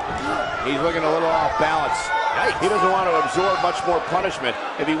 He's looking a little off balance. He doesn't want to absorb much more punishment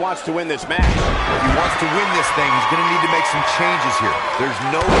if he wants to win this match. If he wants to win this thing, he's going to need to make some changes here. There's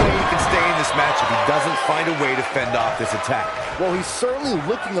no way he can stay in this match if he doesn't find a way to fend off this attack. Well, he's certainly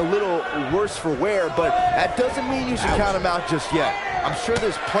looking a little worse for wear, but that doesn't mean you should count him out just yet. I'm sure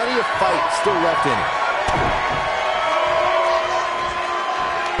there's plenty of fight still left in him.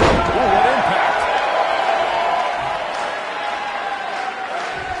 Oh, what impact.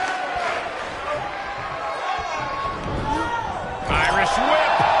 Irish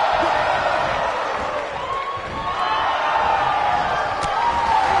whip.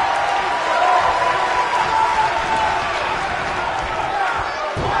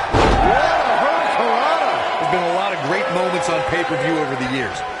 There's been a lot of great moments on pay-per-view over the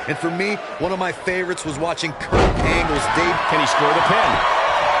years. And for me, one of my favorites was watching Kurt Angle's debut. Can he score the pin?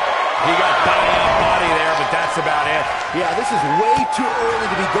 He got body on body there, but that's about it. Yeah, this is way too early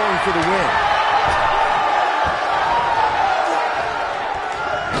to be going for the win.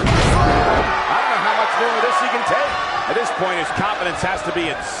 I don't know how much more of this he can take. At this point, his confidence has to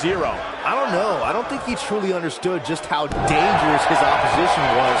be at zero. I don't know. I don't think he truly understood just how dangerous his opposition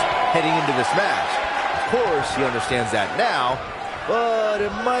was heading into this match. Of course, he understands that now, but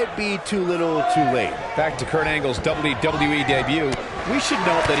it might be too little too late. Back to Kurt Angle's WWE debut, we should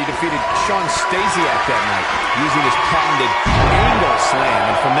note that he defeated Shawn Stasiak that night using his patented Angle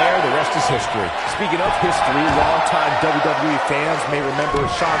Slam, and from there, the rest is history. Speaking of history, longtime WWE fans may remember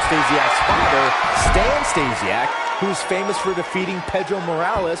Shawn Stasiak's father, Stan Stasiak, who's famous for defeating Pedro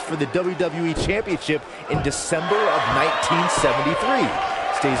Morales for the WWE Championship in December of 1973.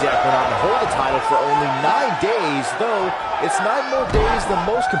 Stacey went on to hold the title for only 9 days, though it's 9 more days than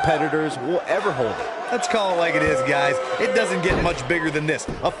most competitors will ever hold it. Let's call it like it is, guys. It doesn't get much bigger than this.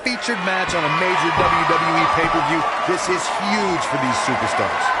 A featured match on a major WWE pay-per-view. This is huge for these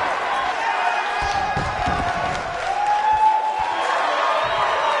superstars.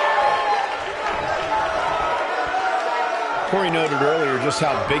 Corey noted earlier just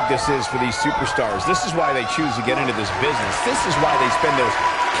how big this is for these superstars. This is why they choose to get into this business. This is why they spend those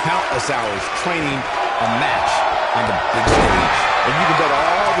countless hours training a match on the big stage. And you can bet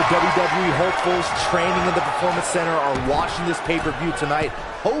all the WWE hopefuls training in the Performance Center are watching this pay-per-view tonight,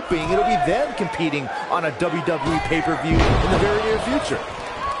 hoping it'll be them competing on a WWE pay-per-view in the very near future.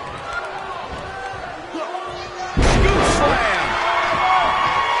 Scoop slam!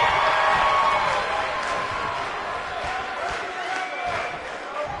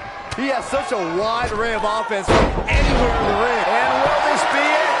 He has such a wide array of offense from anywhere in the ring. And will this be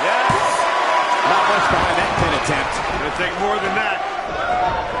it? Yes. Not much behind that pin attempt. Gonna take more than that.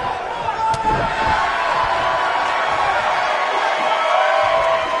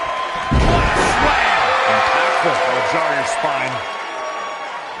 Slam! Impactful. That'll jar your spine.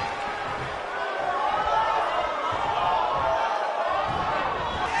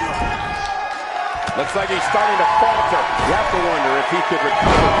 Looks like he's starting to falter. You have to wonder if he could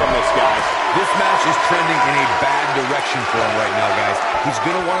recover from this, guys. This match is trending in a bad direction for him right now, guys. He's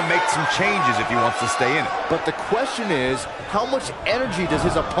going to want to make some changes if he wants to stay in it. But the question is, how much energy does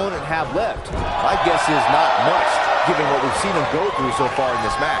his opponent have left? My guess is not much, given what we've seen him go through so far in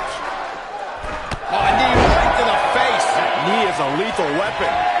this match. Oh, a knee right to the face. That knee is a lethal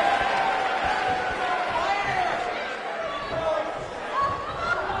weapon.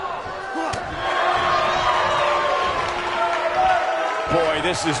 Boy,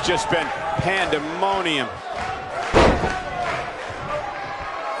 this has just been pandemonium.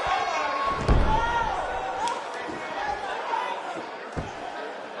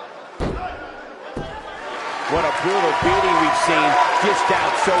 What a brutal beating we've seen dished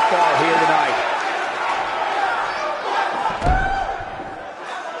out so far here tonight.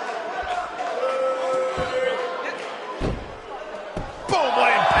 Boom,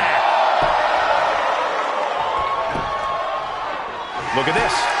 what impact. Look at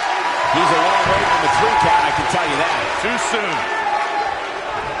this. He's a long way from the 3 count, I can tell you that. Too soon.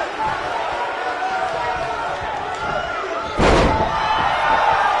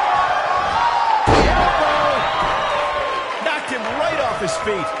 Knocked him right off his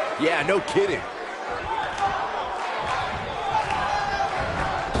feet. Yeah, no kidding.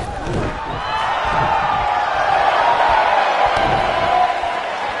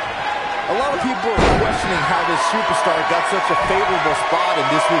 A lot of people are questioning how this superstar got such a favorable spot in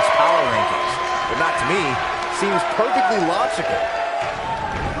this week's power rankings. But not to me. Seems perfectly logical.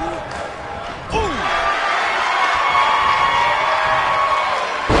 Ooh.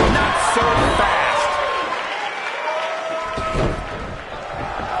 Not so fast.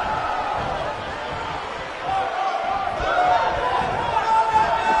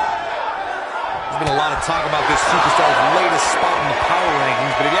 There's been a lot of talk about this superstar's latest spot in the power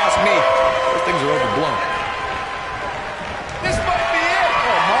rankings, but if you ask me, those things are overblown. This might be it.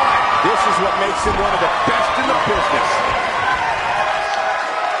 Oh, my. This is what makes him one of the best in the business.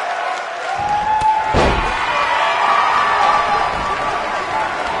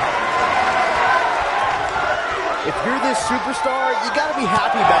 If you're this superstar, you gotta be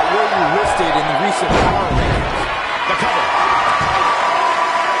happy about where you're listed in the recent power rankings. The cover.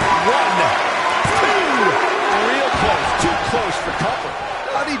 1, 2. Real close. Too close for cover.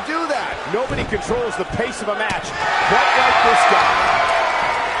 How'd he do that? Nobody controls the pace of a match quite like this guy.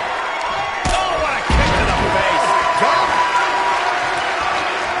 Oh, what a kick to the face.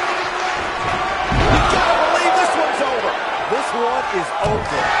 You gotta believe this one's over. This one is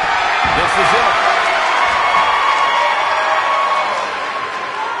over. This is it.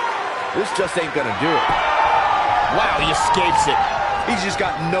 This just ain't gonna do it. Wow, he escapes it. He's just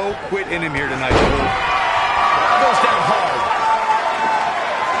got no quit in him here tonight. Goes down hard.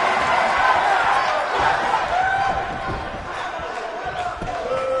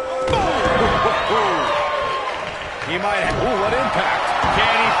 He might have. Ooh, what impact. Can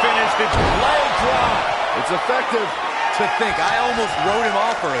he finish the leg drop? It's effective. To think, I almost wrote him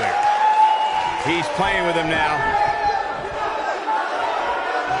off earlier. He's playing with him now.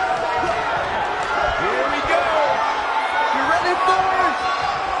 Here we go. You ready for it?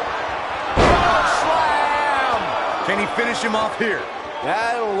 Frog slam. Can he finish him off here?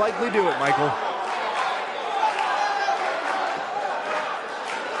 That'll likely do it, Michael.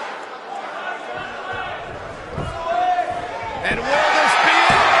 And will this be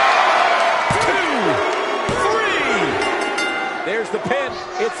it?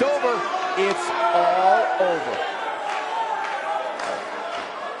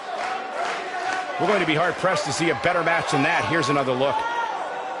 We're going to be hard-pressed to see a better match than that. Here's another look.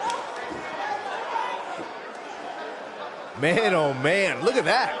 Man, oh man, look at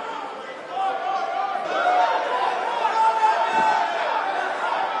that.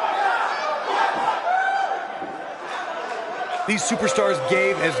 These superstars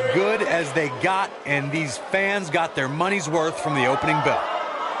gave as good as they got, and these fans got their money's worth from the opening bell.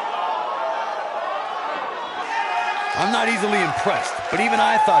 I'm not easily impressed, but even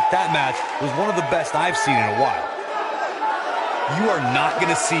I thought that match was one of the best I've seen in a while. You are not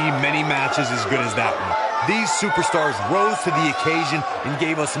going to see many matches as good as that one. These superstars rose to the occasion and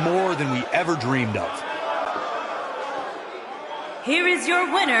gave us more than we ever dreamed of. Here is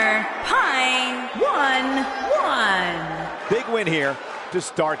your winner, Pine 1-1. Big win here to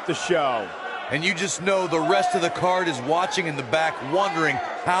start the show. And you just know the rest of the card is watching in the back, wondering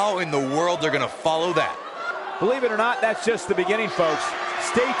how in the world they're going to follow that. Believe it or not, that's just the beginning, folks.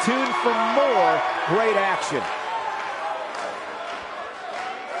 Stay tuned for more great action.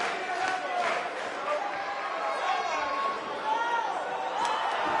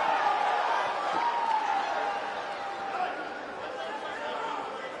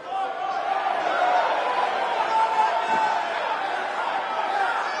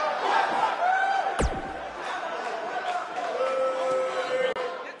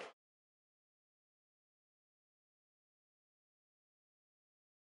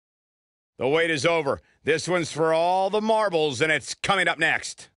 The wait is over. This one's for all the marbles, and it's coming up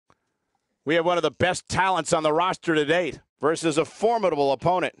next. We have one of the best talents on the roster to date versus a formidable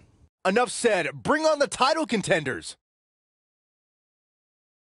opponent. Enough said. Bring on the title contenders.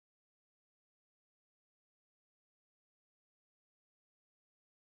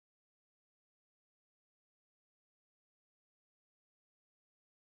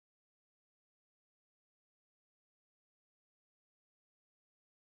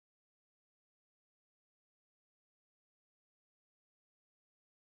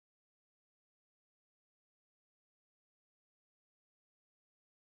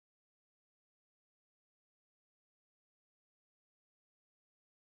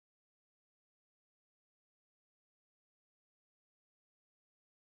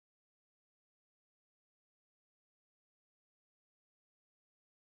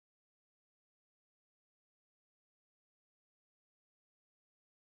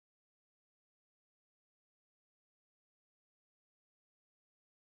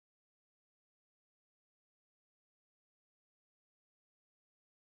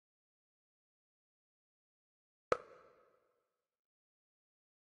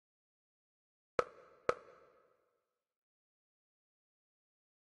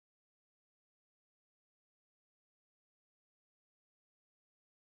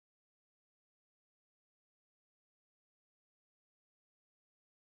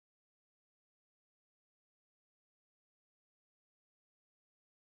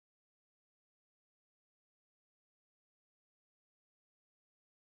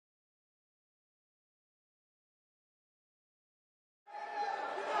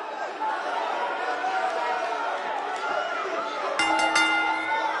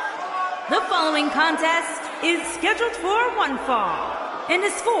 The following contest is scheduled for one fall and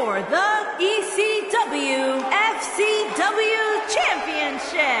is for the ECW FCW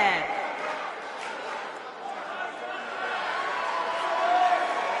Championship.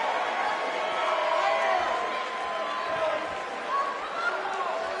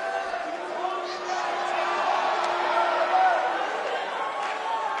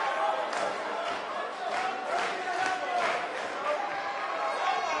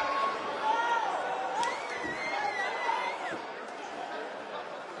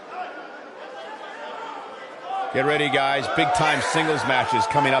 Get ready, guys. Big-time singles matches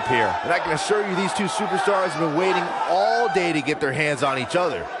coming up here. And I can assure you these two superstars have been waiting all day to get their hands on each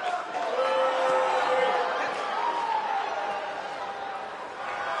other.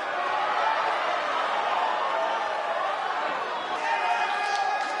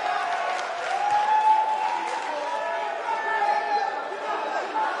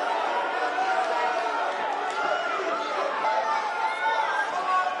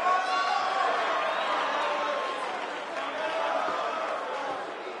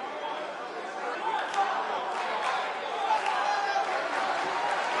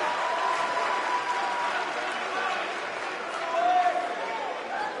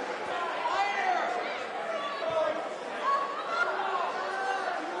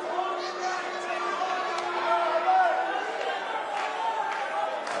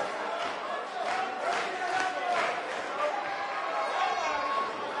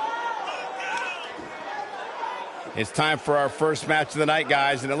 It's time for our first match of the night,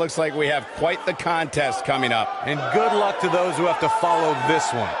 guys, and it looks like we have quite the contest coming up. And good luck to those who have to follow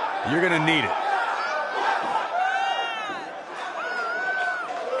this one. You're going to need it.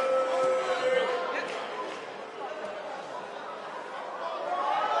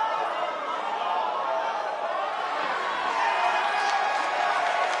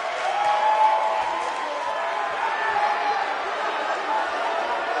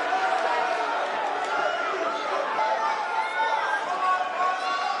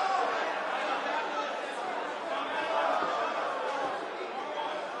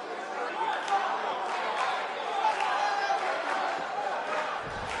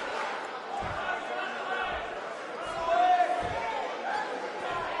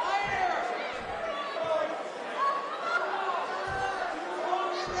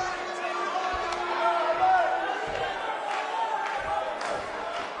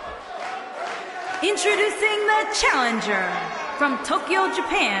 Introducing the challenger from Tokyo,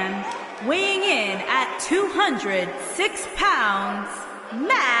 Japan, weighing in at 206 pounds,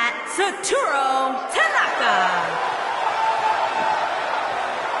 Matt Saturo Tanaka.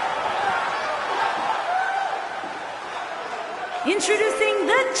 Introducing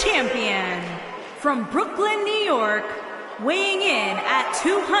the champion from Brooklyn, New York, weighing in at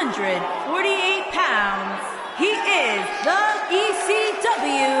 248 pounds, he is the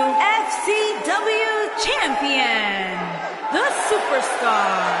ECW FCW champion, the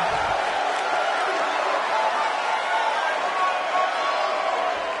Superstar.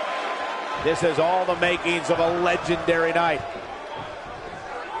 This has all the makings of a legendary night.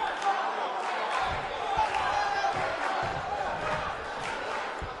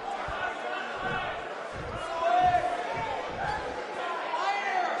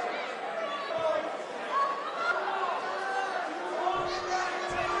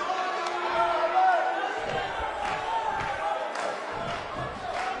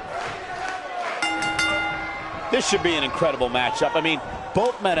 This should be an incredible matchup. I mean,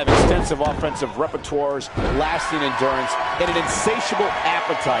 both men have extensive offensive repertoires, lasting endurance, and an insatiable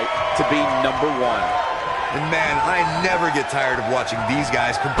appetite to be number one. And man, I never get tired of watching these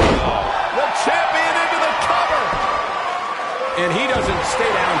guys compete. The champion into the cover! And he doesn't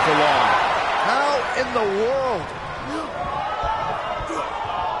stay down for long. How in the world?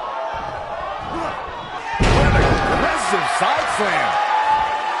 What an aggressive side slam.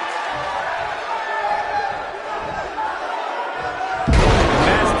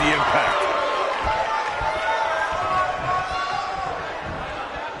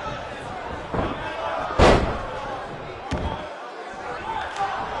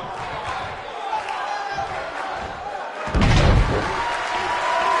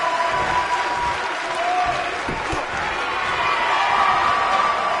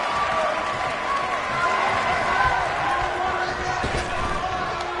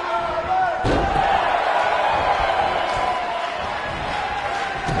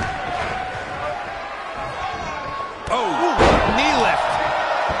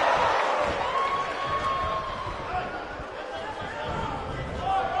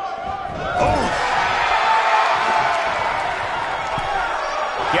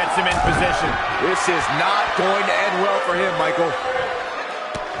 Gets him in position. This is not going to end well for him, Michael.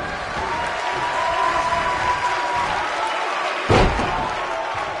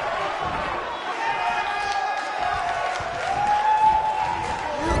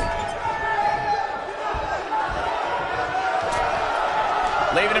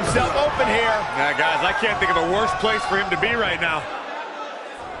 Leaving himself open here. Now, guys, I can't think of a worse place for him to be right now.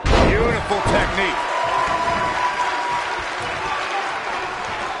 Beautiful technique.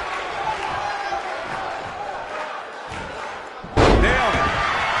 Nailed it.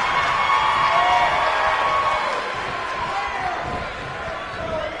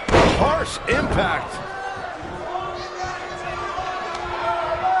 Harsh impact.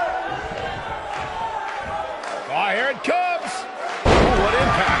 Oh, here it comes. Ooh, what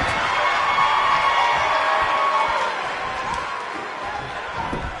impact.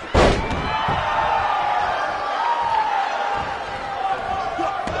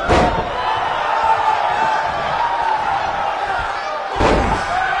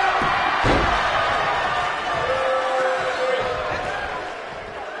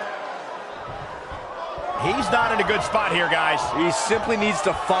 He's not in a good spot here, guys. He simply needs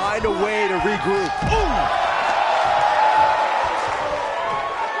to find a way to regroup. Ooh!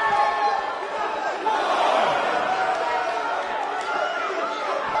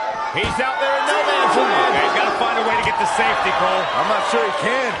 He's out there in no man's land. He's got to find a way to get to safety, Cole. I'm not sure he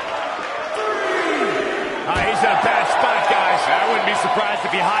can. He's in a bad spot, guys. I wouldn't be surprised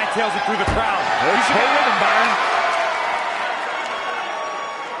if he hightails it through the crowd. Let's You should get rid of him, Byron.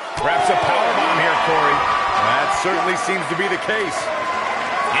 Perhaps a powerbomb here, Corey. That certainly seems to be the case.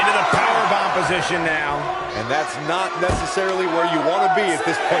 Into the powerbomb position now. And that's not necessarily where you want to be at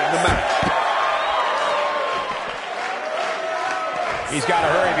this point in the match. He's got to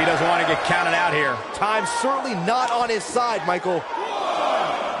hurry if he doesn't want to get counted out here. Time's certainly not on his side, Michael.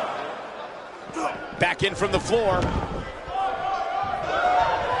 Back in from the floor.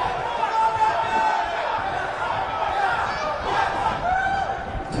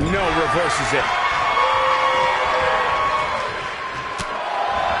 No, reverses it.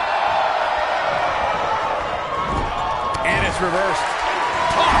 And it's reversed.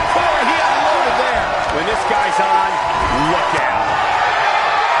 Oh, Corey, he unloaded there. When this guy's on, look out.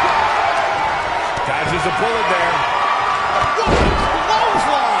 Dodges a bullet there.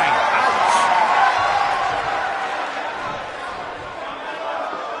 Clothesline. Ouch.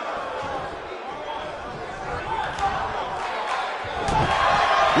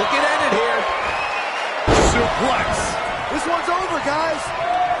 Looking at it here. Suplex. This one's over, guys.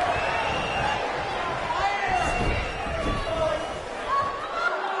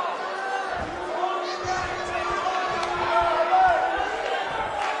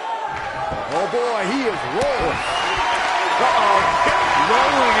 Oh boy, he is rolling.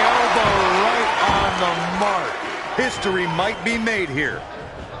 Rolling elbow right on the mark. History might be made here.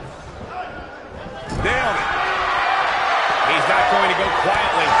 Nailed it. He's not going to go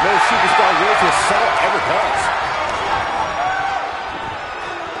quietly. No superstar worth his salt ever does.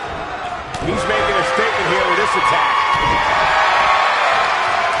 He's making a statement here with this attack.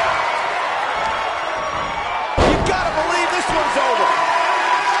 You gotta believe this one's over.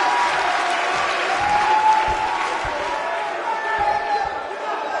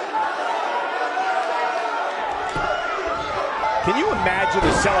 Can you imagine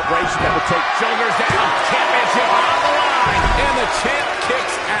the celebration that would take? Shoulders down, championship on the line, and the champ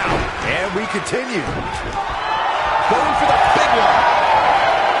kicks out. And we continue. Going for the big one.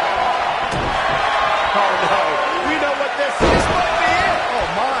 Oh no, we know what this is. This might be it. Oh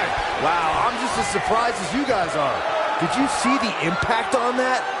my. Wow, I'm just as surprised as you guys are. Did you see the impact on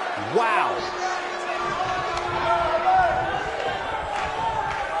that? Wow.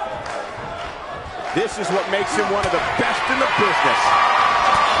 This is what makes him one of the best in the business.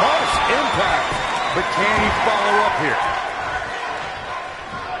 Harsh impact, but can he follow up here?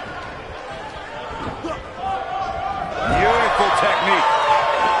 Beautiful technique.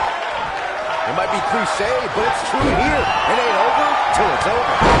 It might be cliche, but it's true here. It ain't over till it's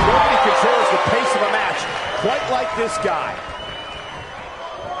over. Nobody controls the pace of a match quite like this guy.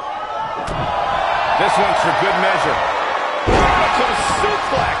 This one's for good measure. To the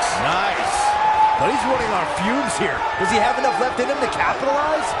suplex. Nice. But he's running on fumes here. Does he have enough left in him to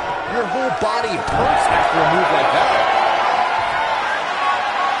capitalize? Your whole body hurts after a move like that.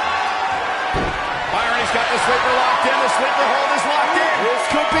 Byron's got the sleeper locked in. The sleeper hold is locked in. This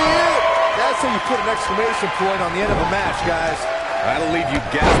could be it. That's how you put an exclamation point on the end of a match, guys. That'll leave you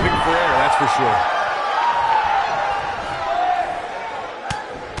gasping for air, that's for sure.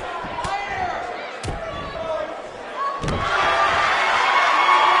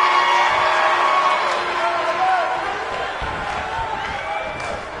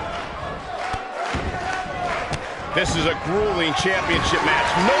 This is a grueling championship match.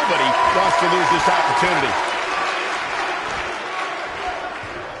 Nobody wants to lose this opportunity.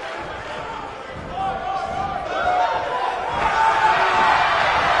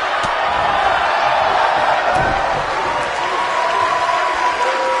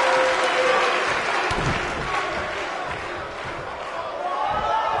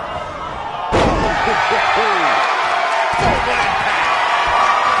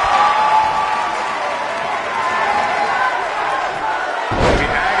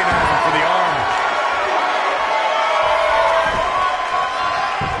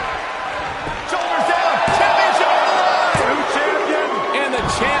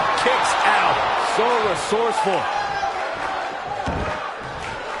 Resourceful.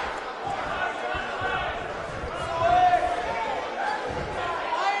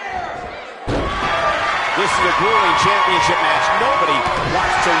 This is a grueling championship match. Nobody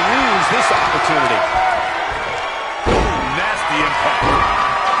wants to lose this opportunity. Nasty impact.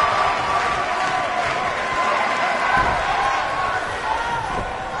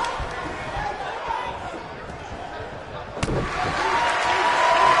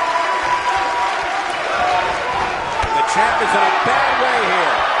 Champ is in a bad way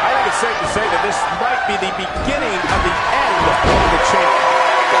here. I think it's safe to say that this might be the beginning of the end of the champ.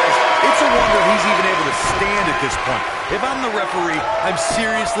 Guys, it's a wonder he's even able to stand at this point. If I'm the referee, I'm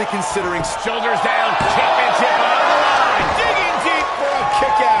seriously considering... Shoulders down, championship on the line. Digging deep for a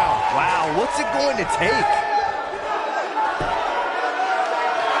kick out. Wow, what's it going to take?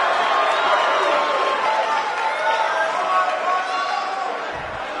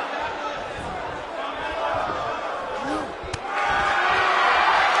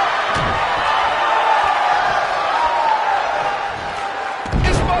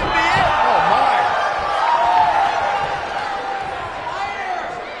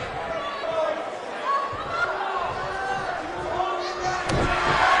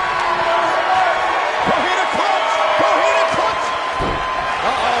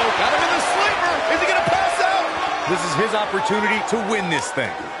 This is his opportunity to win this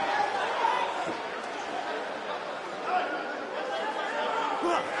thing.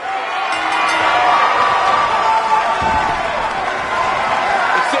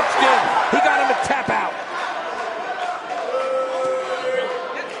 It's cinched in. He got him to tap out.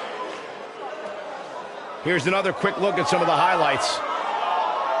 Here's another quick look at some of the highlights.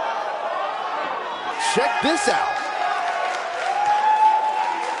 Check this out.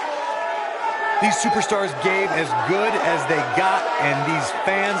 These superstars gave as good as they got, and these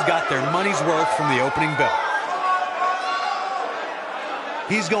fans got their money's worth from the opening bell.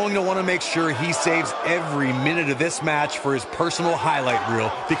 He's going to want to make sure he saves every minute of this match for his personal highlight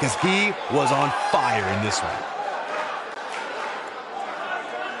reel, because he was on fire in this one.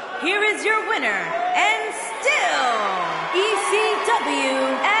 Here is your winner, and still ECW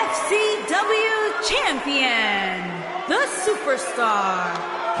FCW champion, the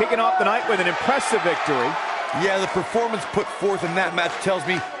Superstar. Kicking off the night with an impressive victory. Yeah, the performance put forth in that match tells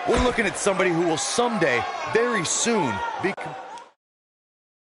me we're looking at somebody who will someday, very soon, be...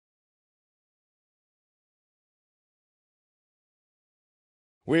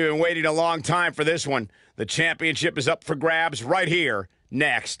 We've been waiting a long time for this one. The championship is up for grabs right here,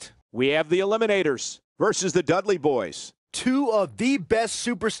 next. We have the Eliminators versus the Dudley Boys. Two of the best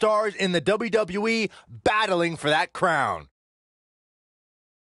superstars in the WWE battling for that crown.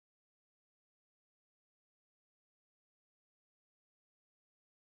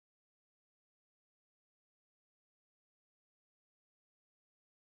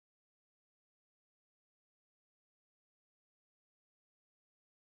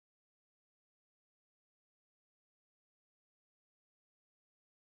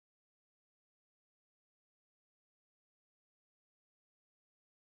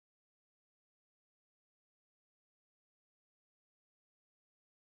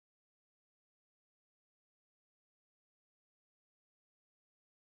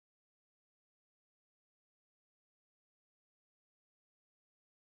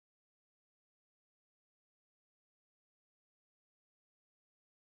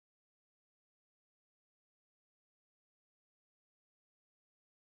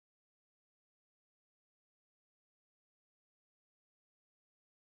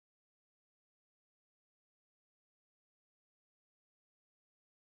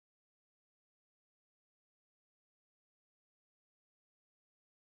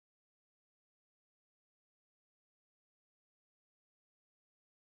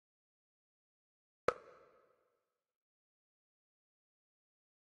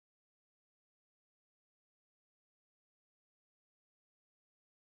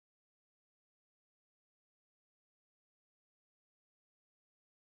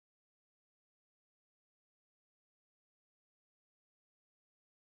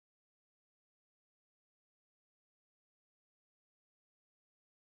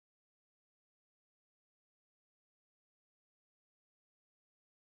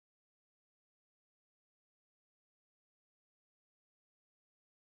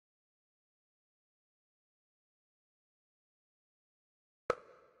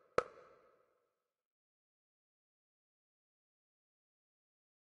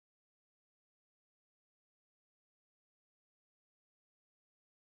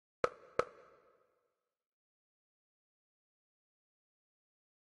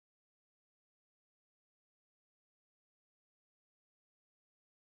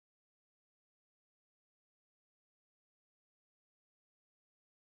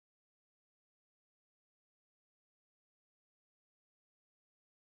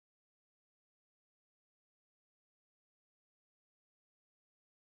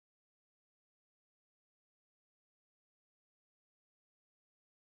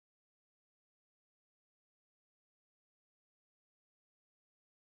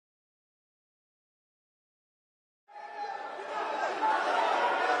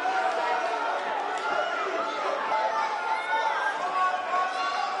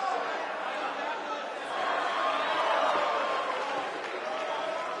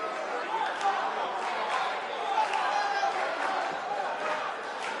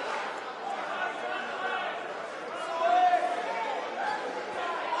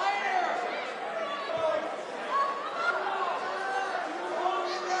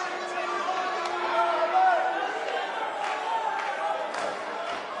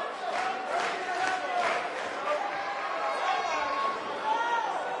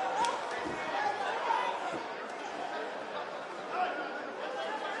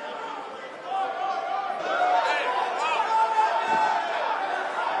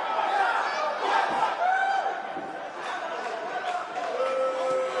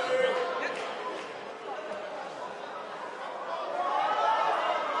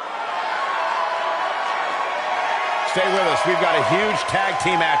 Stay with us. We've got a huge tag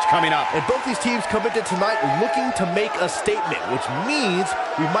team match coming up. And both these teams come into tonight looking to make a statement, which means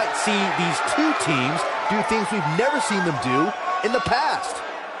we might see these two teams do things we've never seen them do in the past.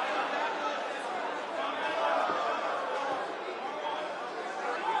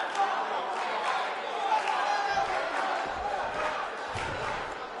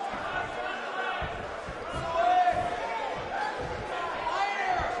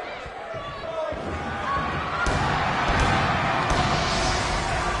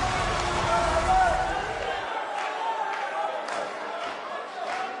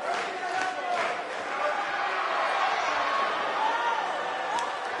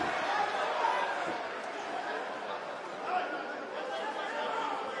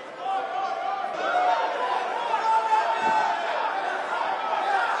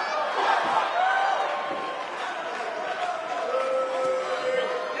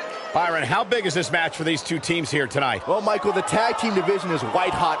 Byron, how big is this match for these two teams here tonight? Well, Michael, the tag team division is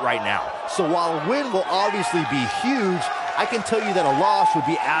white hot right now. So while a win will obviously be huge, I can tell you that a loss would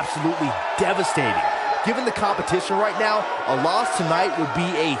be absolutely devastating. Given the competition right now, a loss tonight would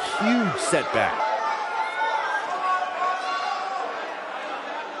be a huge setback.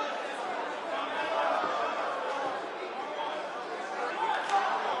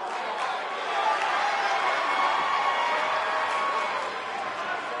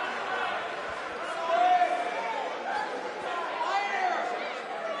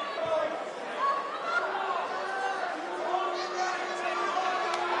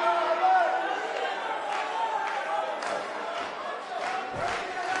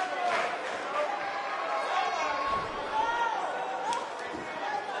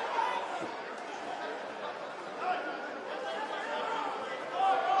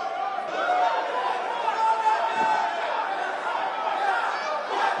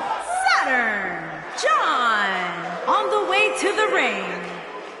 To the ring,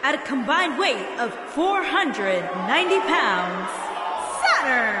 at a combined weight of 490 pounds,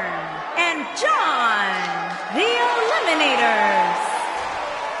 Saturn and John, the Eliminators.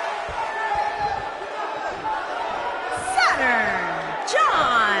 Saturn,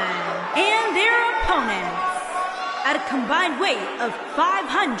 John, and their opponents, at a combined weight of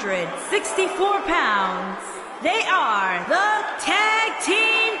 564 pounds, they are the Tag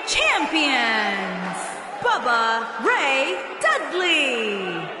Team Champions, Bubba Ray Dudley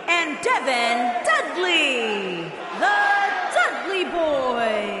and Devin Dudley, the Dudley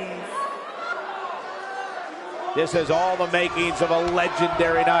Boys. This has all the makings of a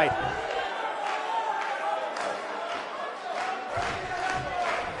legendary night.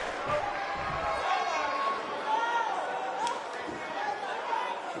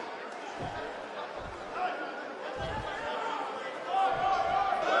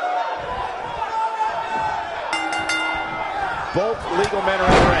 Both legal men are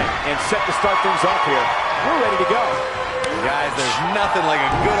in the ring and set to start things off here. We're ready to go. Guys, there's nothing like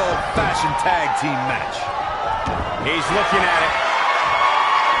a good old-fashioned tag team match. He's looking at it.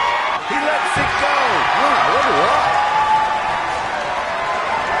 He lets it go. I wonder why.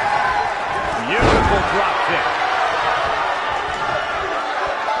 Beautiful drop kick.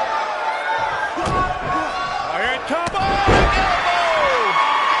 Here it comes.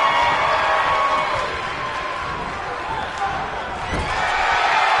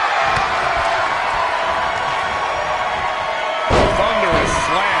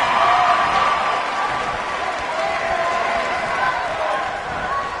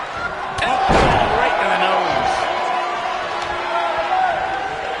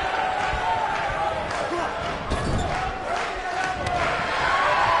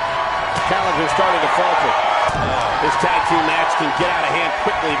 Challenger starting to falter. This tag team match can get out of hand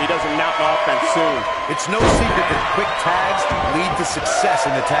quickly if he doesn't mount an offense soon. It's no secret that quick tags lead to success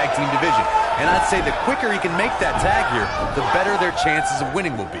in the tag team division. And I'd say the quicker he can make that tag here, the better their chances of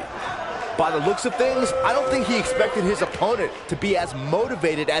winning will be. By the looks of things, I don't think he expected his opponent to be as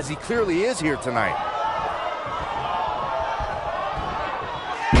motivated as he clearly is here tonight.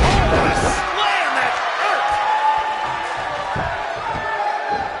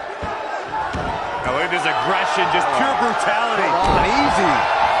 His aggression, just pure brutality. Come on, easy.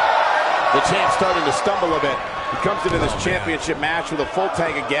 The champ's starting to stumble a bit. He comes into this championship match with a full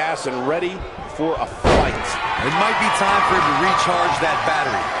tank of gas and ready for a fight. It might be time for him to recharge that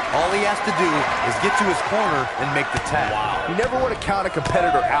battery. All he has to do is get to his corner and make the tag. Wow. You never want to count a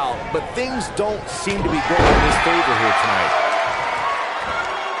competitor out, but things don't seem to be going in his favor here tonight.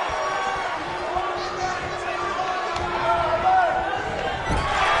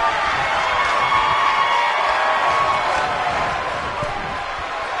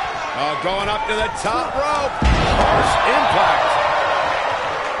 going up to the top rope. Harsh impact.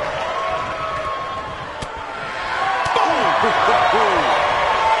 Boom!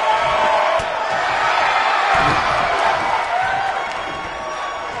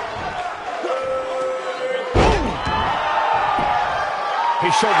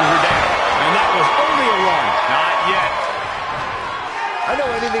 His shoulders are down, and that was only a one. Not yet. I know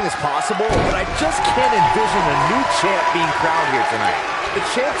anything is possible, but I just can't envision a new champ being crowned here tonight. The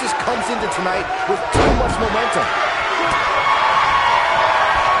champ just comes into tonight with too much momentum.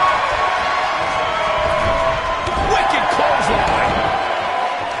 Wicked clothesline.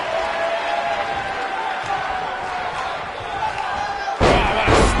 Oh, what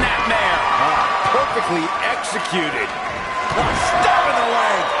a snapmare. Perfectly executed. Stop in the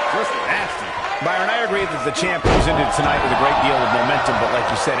leg. Just nasty. Byron, I agree that the champ goes into tonight with a great deal of momentum, but like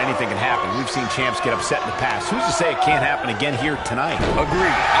you said, anything can happen. We've seen champs get upset in the past. Who's to say it can't happen again here tonight?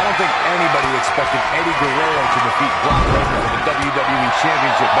 Agreed. I don't think anybody expected Eddie Guerrero to defeat Brock Lesnar for the WWE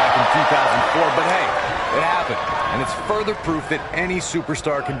Championship back in 2004, but hey, it happened. And it's further proof that any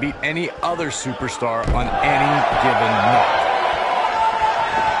superstar can beat any other superstar on any given night.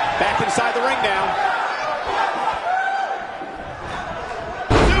 Back inside the ring now.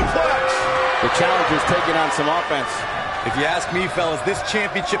 The challenger's taking on some offense. If you ask me, fellas, this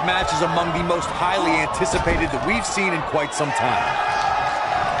championship match is among the most highly anticipated that we've seen in quite some time.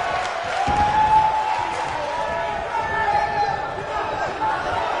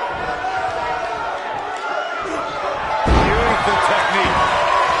 Beautiful technique.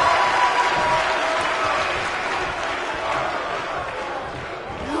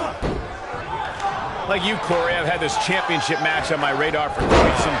 Like you, Corey, I've had this championship match on my radar for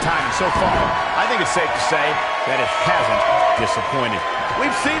quite some time, and so far, I think it's safe to say that it hasn't disappointed.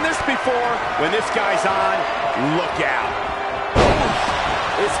 We've seen this before. When this guy's on, look out.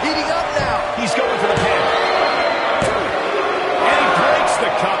 It's heating up now. He's going for the pin. And he breaks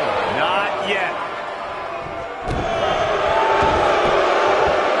the cover. Not yet.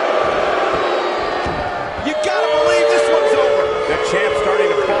 You gotta believe this one's over. The champ's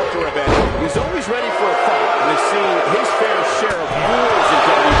starting to falter a bit. He's always ready for a fight, and has seen his fair share of wars in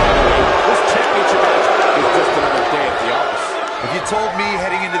WWE. This championship match is just another day at the office. If you told me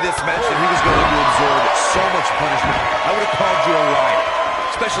heading into this match that he was going to absorb so much punishment, I would have called you a liar.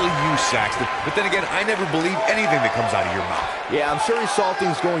 Especially you, Saxton. But then again, I never believe anything that comes out of your mouth. Yeah, I'm sure he saw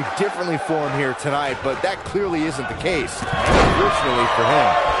things going differently for him here tonight, but that clearly isn't the case, unfortunately for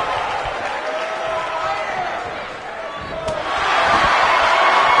him.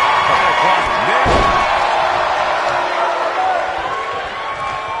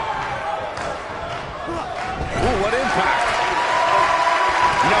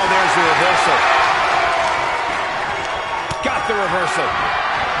 Got the reversal.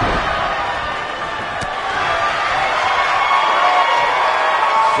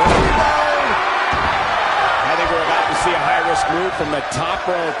 I think we're about to see a high-risk move from the top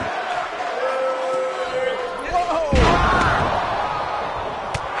rope. Whoa!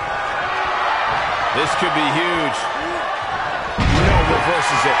 This could be huge. No,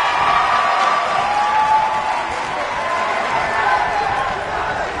 reverses it.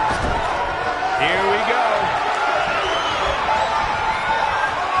 Here we go.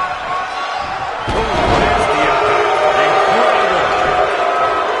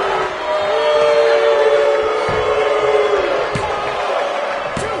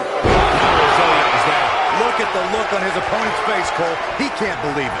 Look at the look on his opponent's face, Cole. He can't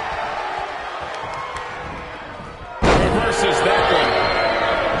believe it. Reverses that one.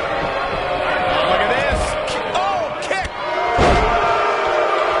 Look at this. Oh, kick.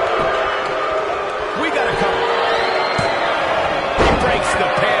 We got a cover. He breaks the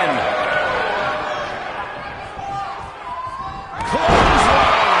pin.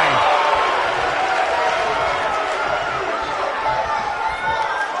 Clothesline.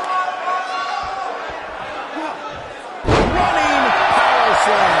 Running power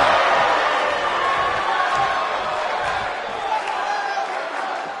slam.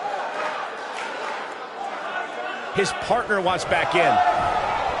 His partner wants back in.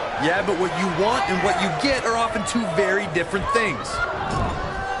 Yeah, but what you want and what you get are often two very different things.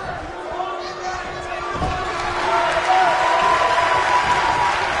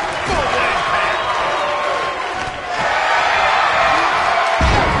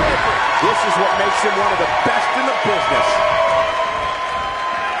 This is what makes him one of the best in the business.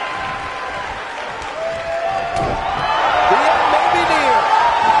 The end may be near.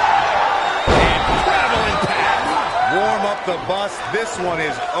 Incredible impact. Warm up the bus. This one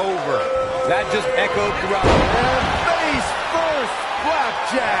is over. That just echoed throughout. And face first. reverse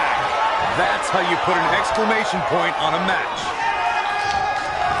flapjack. That's how you put an exclamation point on a match.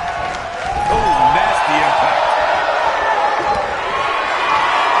 Oh, nasty impact.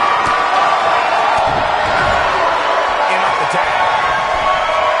 In off the tag.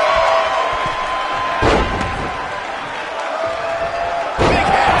 Big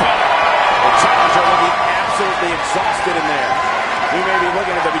head pop. The challenger looking absolutely exhausted in there. We may be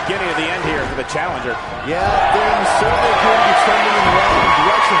looking at the beginning of the end here for the challenger. Yeah, things certainly appear to be trending in the wrong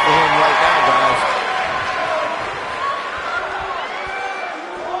direction for him right now, guys.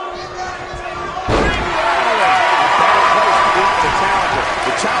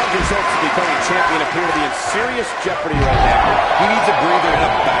 The challenger's hopes of becoming champion appear to be in serious jeopardy right now. He needs a breather in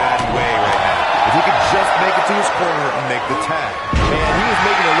a bad way right now. If he could just make it to his corner and make the tag. Man, he was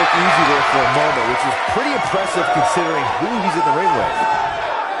making it look easy there for a moment, which is pretty impressive considering who he's in the ring with.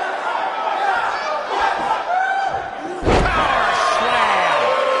 Power slam.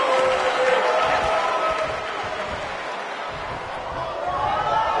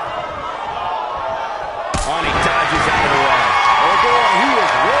 On he dodges out of the way. Oh boy, he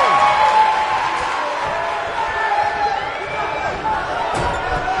is rolling.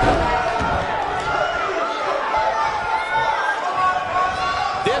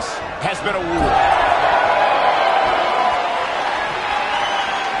 This has been a war.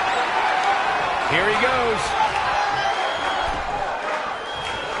 Here he goes.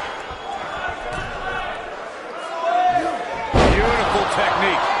 Beautiful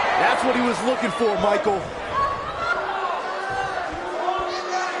technique. That's what he was looking for, Michael.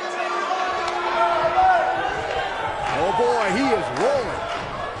 Oh boy, he is rolling.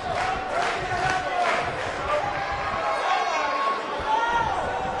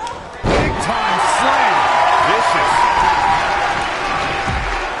 Big time slam. Vicious.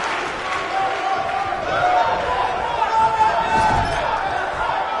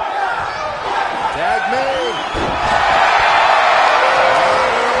 Tag made.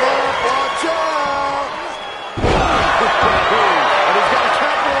 Watch out. And he's got to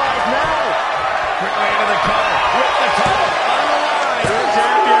capitalize now. Quickly into the cover. With the title on the line. Good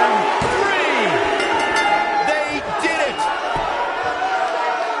champion. 3. They did it.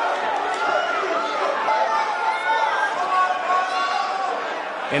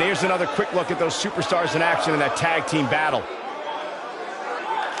 And here's another quick look at those superstars in action in that tag team battle.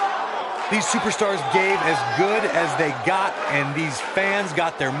 These superstars gave as good as they got, and these fans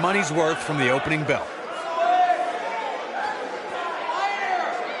got their money's worth from the opening bell.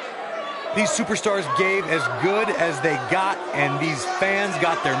 These superstars gave as good as they got, and these fans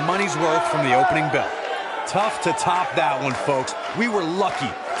got their money's worth from the opening bell. Tough to top that one, folks. We were lucky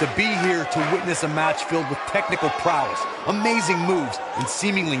to be here to witness a match filled with technical prowess, amazing moves, and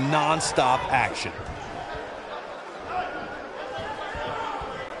seemingly non-stop action.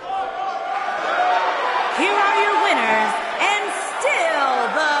 Here are your winners, and still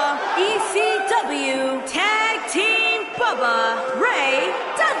the ECW Tag Team Bubba Ray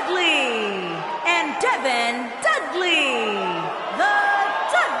Dudley and Devin Dudley, the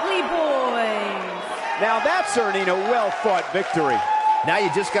Dudley Boys. Now that's earning a well-fought victory. Now you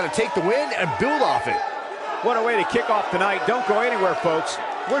just got to take the win and build off it. What a way to kick off tonight. Don't go anywhere, folks.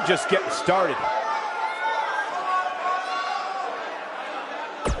 We're just getting started.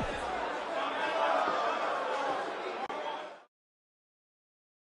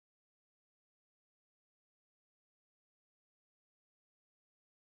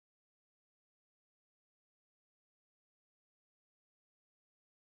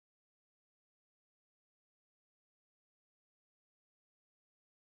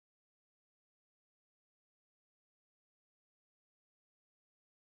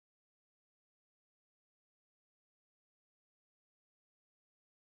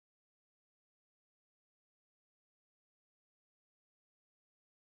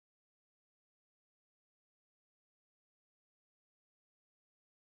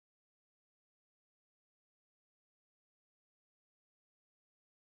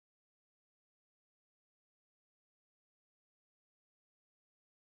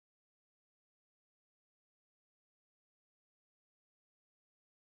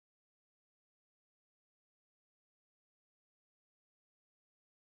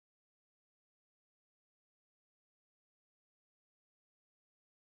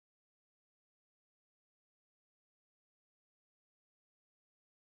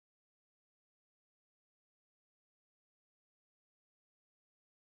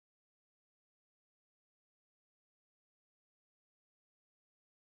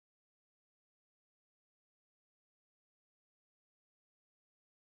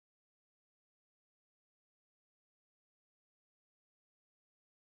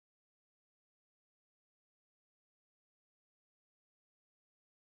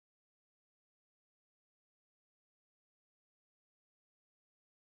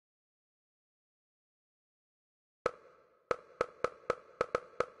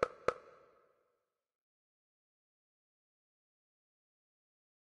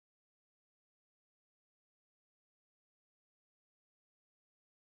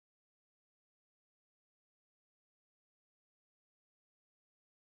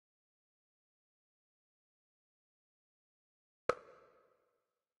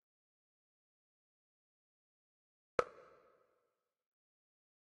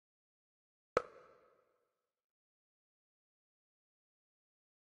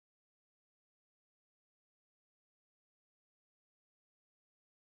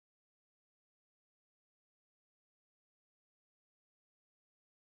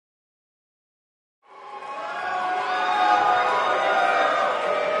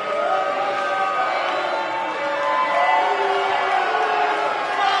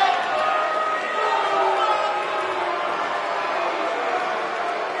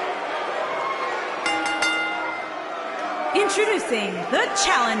 Introducing the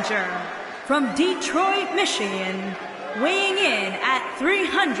challenger from Detroit, Michigan, weighing in at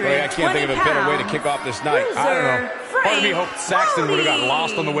 320 Boy, I can't think of a better way to kick off this night. I don't know. Part of me hoped Saxton would have gotten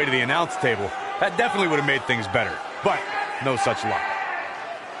lost on the way to the announce table. That definitely would have made things better. But no such luck.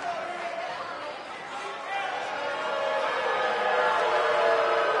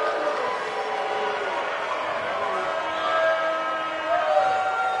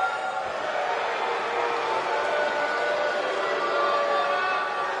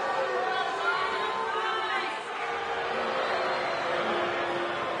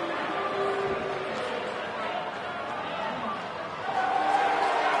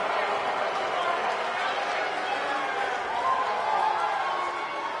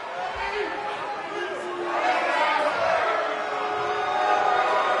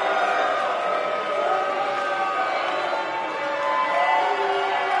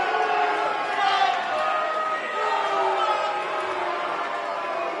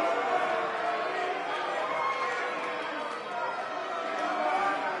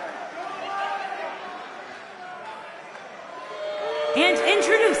 And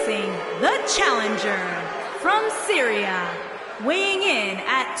introducing the challenger from Syria, weighing in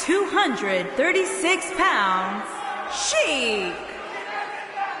at 236 pounds, Sheik.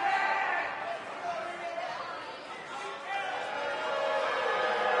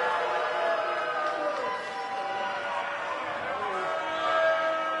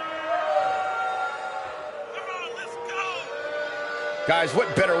 Guys,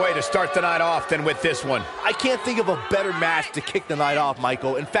 what better way to start the night off than with this one? I can't think of a better match to kick the night off,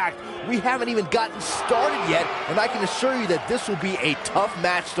 Michael. In fact, we haven't even gotten started yet, and I can assure you that this will be a tough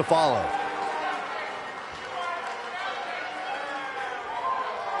match to follow.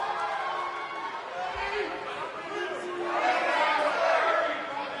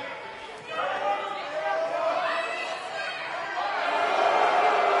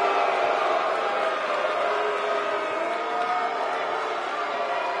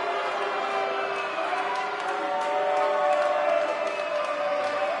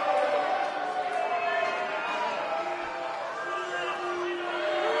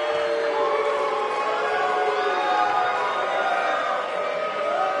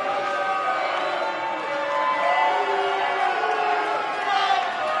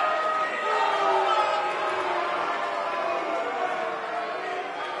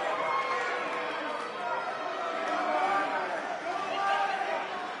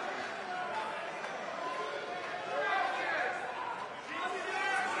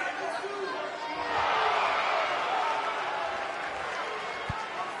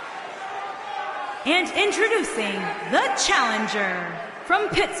 And introducing the challenger from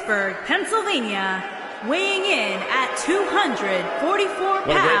Pittsburgh, Pennsylvania, weighing in at 244 pounds.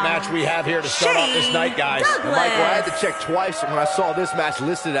 What a great match we have here to start off this night, guys. And Michael, I had to check twice when I saw this match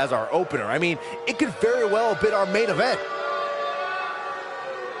listed as our opener. I mean, it could very well have been our main event.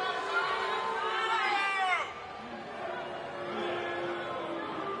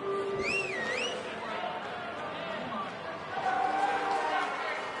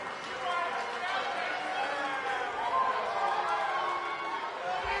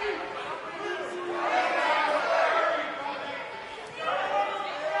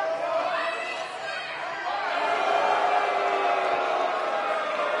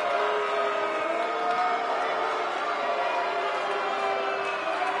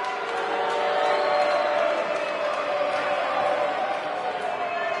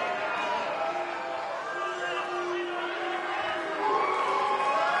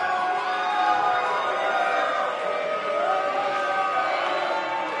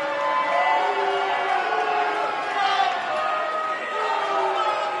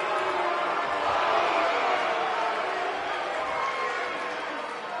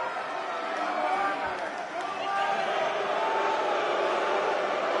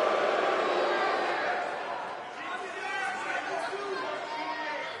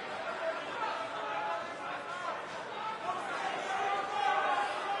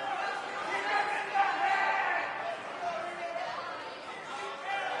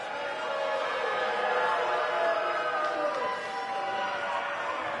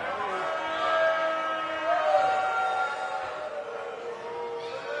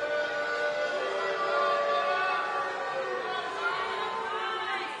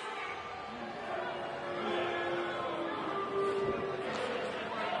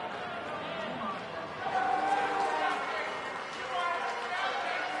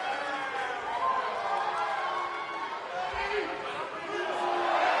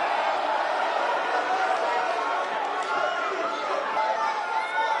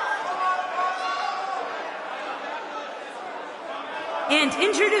 And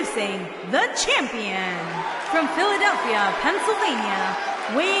introducing the champion from Philadelphia, Pennsylvania,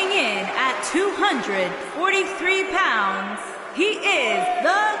 weighing in at 243 pounds, he is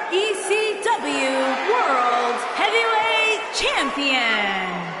the ECW World Heavyweight Champion,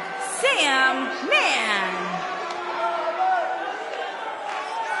 Sam Man.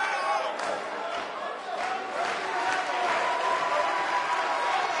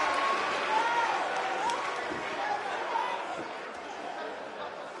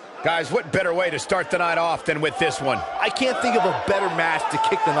 Guys, what better way to start the night off than with this one? I can't think of a better match to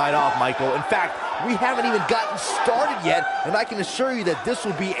kick the night off, Michael. In fact, we haven't even gotten started yet, and I can assure you that this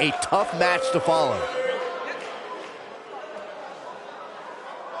will be a tough match to follow.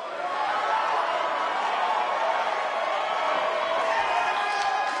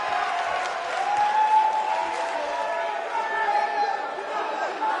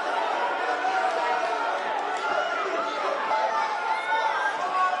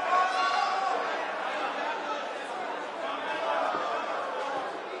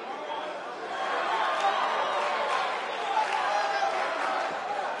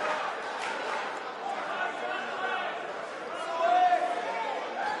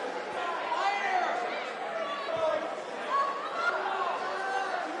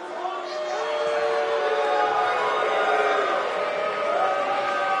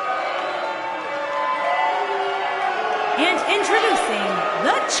 And introducing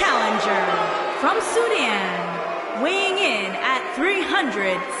the challenger from Sudan, weighing in at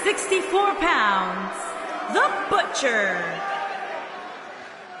 364 pounds, the Butcher.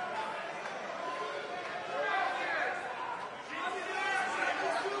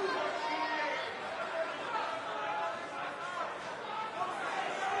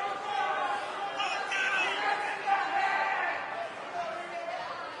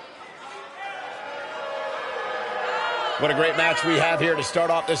 What a great match we have here to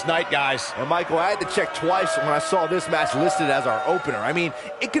start off this night, guys. And Michael, I had to check twice when I saw this match listed as our opener. I mean,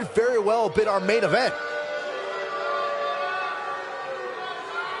 it could very well have been our main event.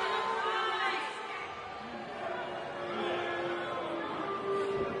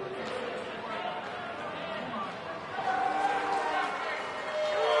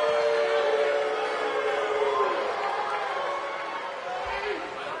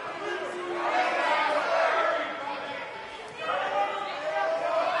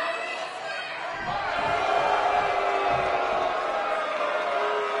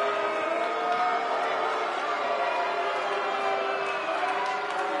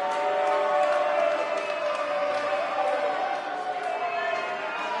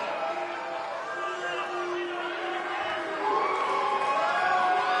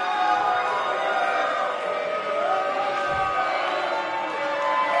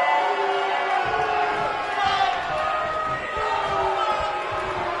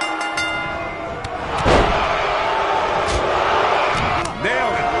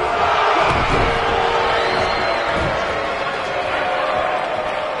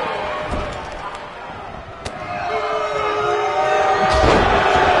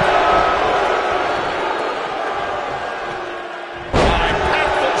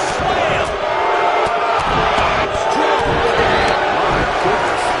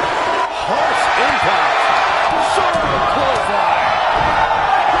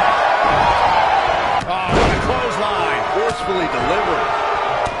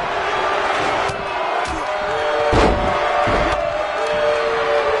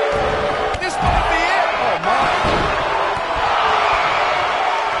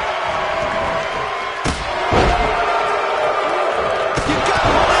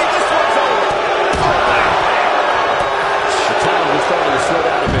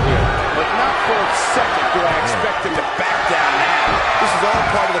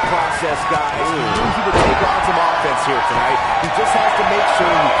 Guys, he knew he would take on some offense here tonight. He just has to make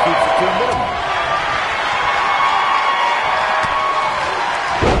sure he keeps it to a minimum.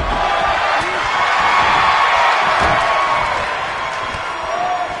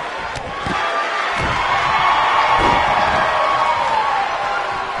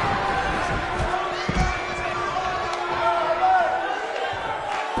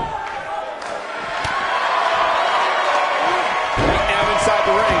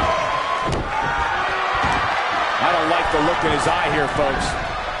 The look in his eye here, folks.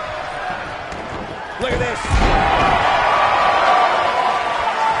 Look at this.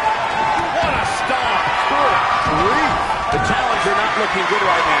 What a stop. Good grief. The challenger not looking good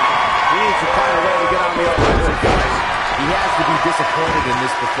right now. He needs to find a way to get on the offensive, guys. He has to be disappointed in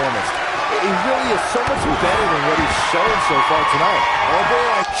this performance. He really is so much better than what he's shown so far tonight. Oh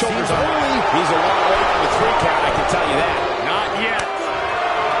boy, shoulders on. He's a long way from the 3 count, I can tell you that. Not yet.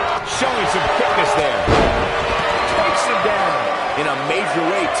 showing some quickness there. Takes him down in a major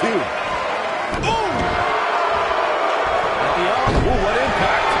way, too. Ooh, what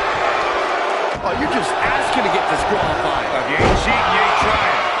impact. Oh, you're just asking to get disqualified. If you ain't cheating, you ain't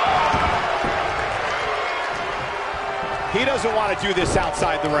trying. He doesn't want to do this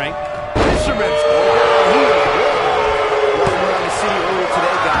outside the ring. Fisherman's Walking around the city earlier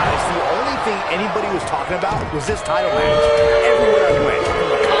today, guys, the only thing anybody was talking about was this title match. Everywhere I went, from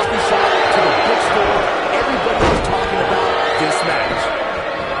the coffee shop to the bookstore, everybody was talking about this match.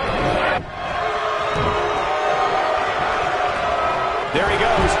 There he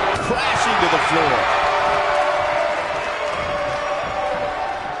goes, crashing to the floor.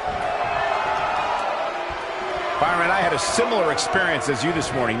 Byron, I had a similar experience as you this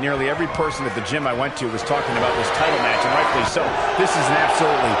morning. Nearly every person at the gym I went to was talking about this title match, and rightfully so. This is an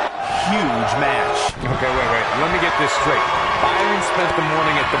absolutely huge match. Okay, wait. Let me get this straight. Byron spent the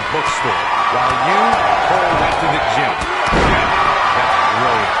morning at the bookstore, while you, Cole, went to the gym. That's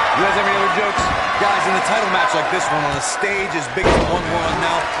brilliant. You guys have any other jokes? Guys, in a title match like this one, on a stage as big as the one we're on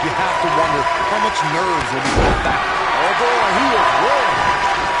now, you have to wonder how much nerves will be brought back. Oh, boy, he is rolling.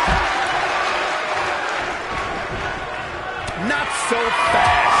 Not so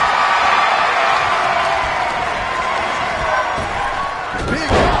fast. Big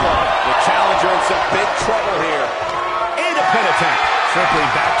elbow. The challenger in some big trouble here. Into pin attempt.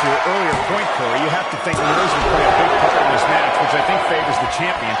 Circling back to your earlier point, Corey, you have to think nerves will play a big part in this match, which I think favors the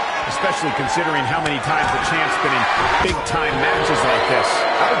champion, especially considering how many times the champ's been in big-time matches like this.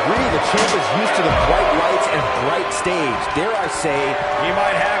 I agree, the champ is used to the bright lights and bright stage. Dare I say, He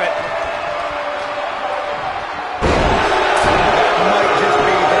might have it. Might just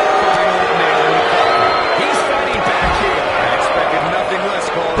be the final nail in the coffin. He's fighting back here. I expected nothing less,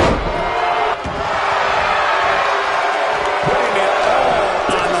 Cole. Putting it all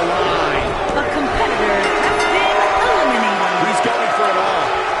on the line. A competitor has been eliminated. He's going for it all.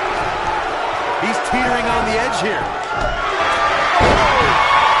 He's teetering on the edge here.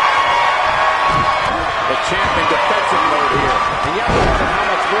 The champ in defensive mode here. And you have to wonder how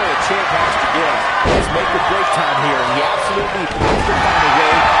much more the champ has to give. let's make or break time here, and he absolutely has to find a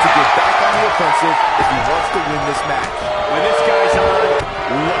way to get back on the offensive if he wants to win this match. When this guy's on,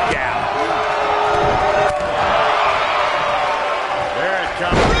 look out. There it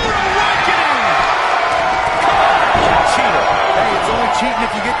comes. Cheater. Hey, it's only cheating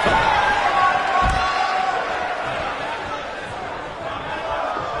if you get caught.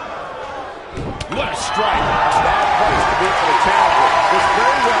 What a strike. Bad place to be for the challenger. This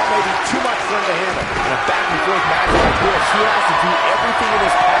very well may be too much for him to handle. In a back-and-forth match like this, he has to do everything in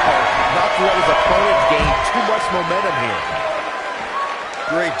his power not to let his opponent gain too much momentum here.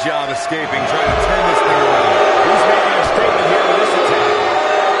 Great job escaping, trying to turn this thing around. He's making a statement here with this attack.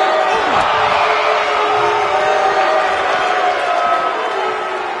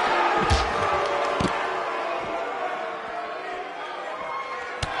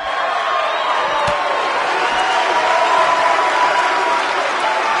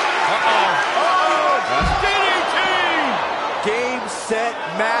 Game, set,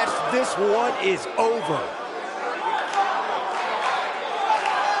 match. This one is over.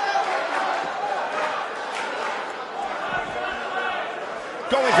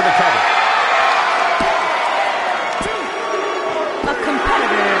 Going for the cover. A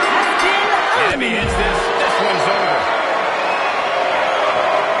competitor has been And if he hits this one's over.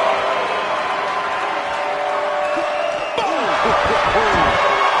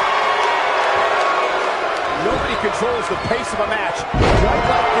 Nobody controls the pace of a match quite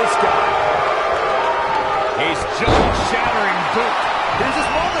like this guy. He's jaw-shattering boot. Here's his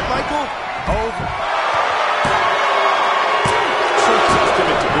moment, Michael. Over. True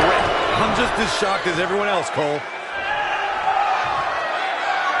testament to grit. I'm just as shocked as everyone else, Cole.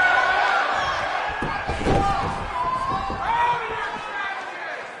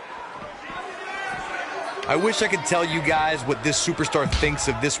 I wish I could tell you guys what this superstar thinks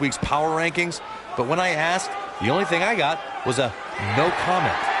of this week's power rankings, but when I asked, the only thing I got was a no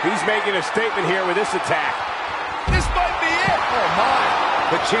comment. He's making a statement here with this attack. This might be it. Oh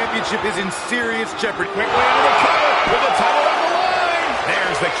my! The championship is in serious jeopardy. Quickly under the cover with the title on the line.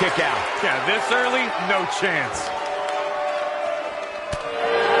 There's the kick out. Yeah, this early, no chance.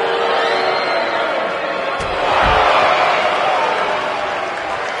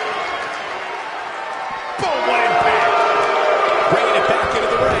 Boom, what impact. Bringing it back into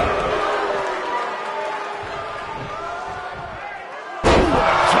the ring. What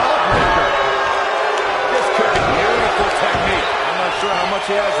a jawbreaker. This could be beautiful technique. I'm not sure how much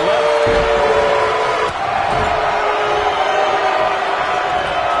he has left.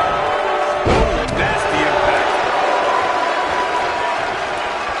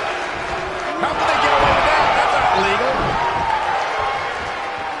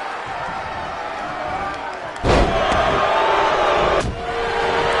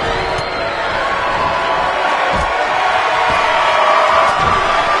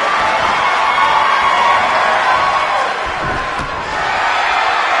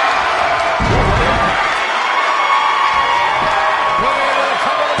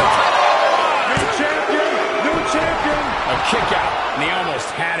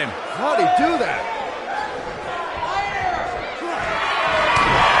 that.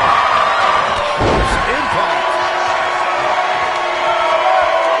 Impact.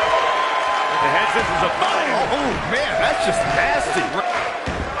 The head scissors are fine. Oh, man, that's just nasty.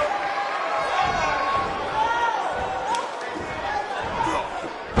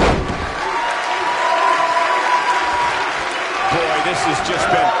 Boy, this has just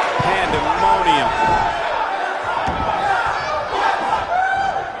been pandemonium.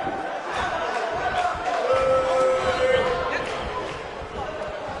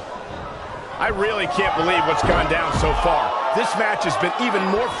 I really can't believe what's gone down so far. This match has been even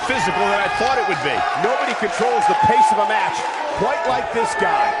more physical than I thought it would be. Nobody controls the pace of a match quite like this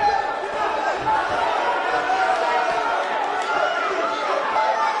guy.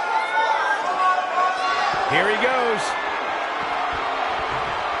 Here he goes.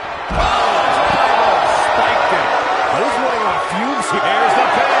 Spiked him. Oh, he's running on fumes here. There's the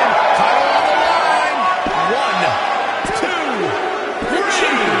pin. Title on the line. 1, 2, The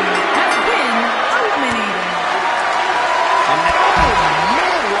champion has been eliminated. Oh,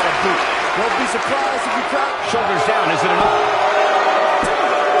 man, what a boot. Don't be surprised if you count. shoulders down. Is it enough?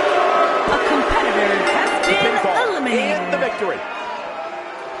 A competitor has been Pinfall eliminated. and the victory.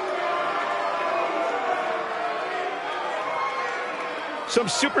 Some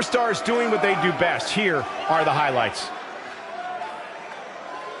superstars doing what they do best. Here are the highlights.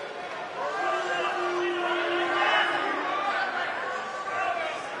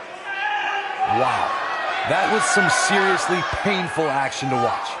 Wow, that was some seriously painful action to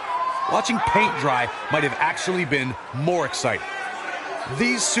watch. Watching paint dry might have actually been more exciting.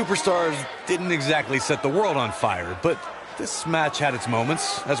 These superstars didn't exactly set the world on fire, but this match had its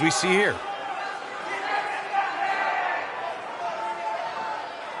moments, as we see here.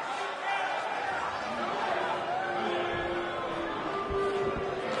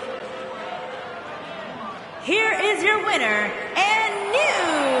 Here is your winner and new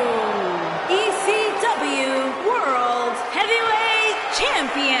ECW World Heavyweight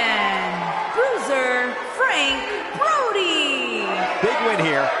Champion, Bruiser Frank Brody. Big win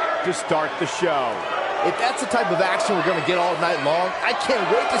here to start the show. If that's the type of action we're going to get all night long, I can't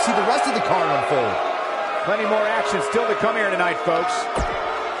wait to see the rest of the card unfold. Plenty more action still to come here tonight, folks.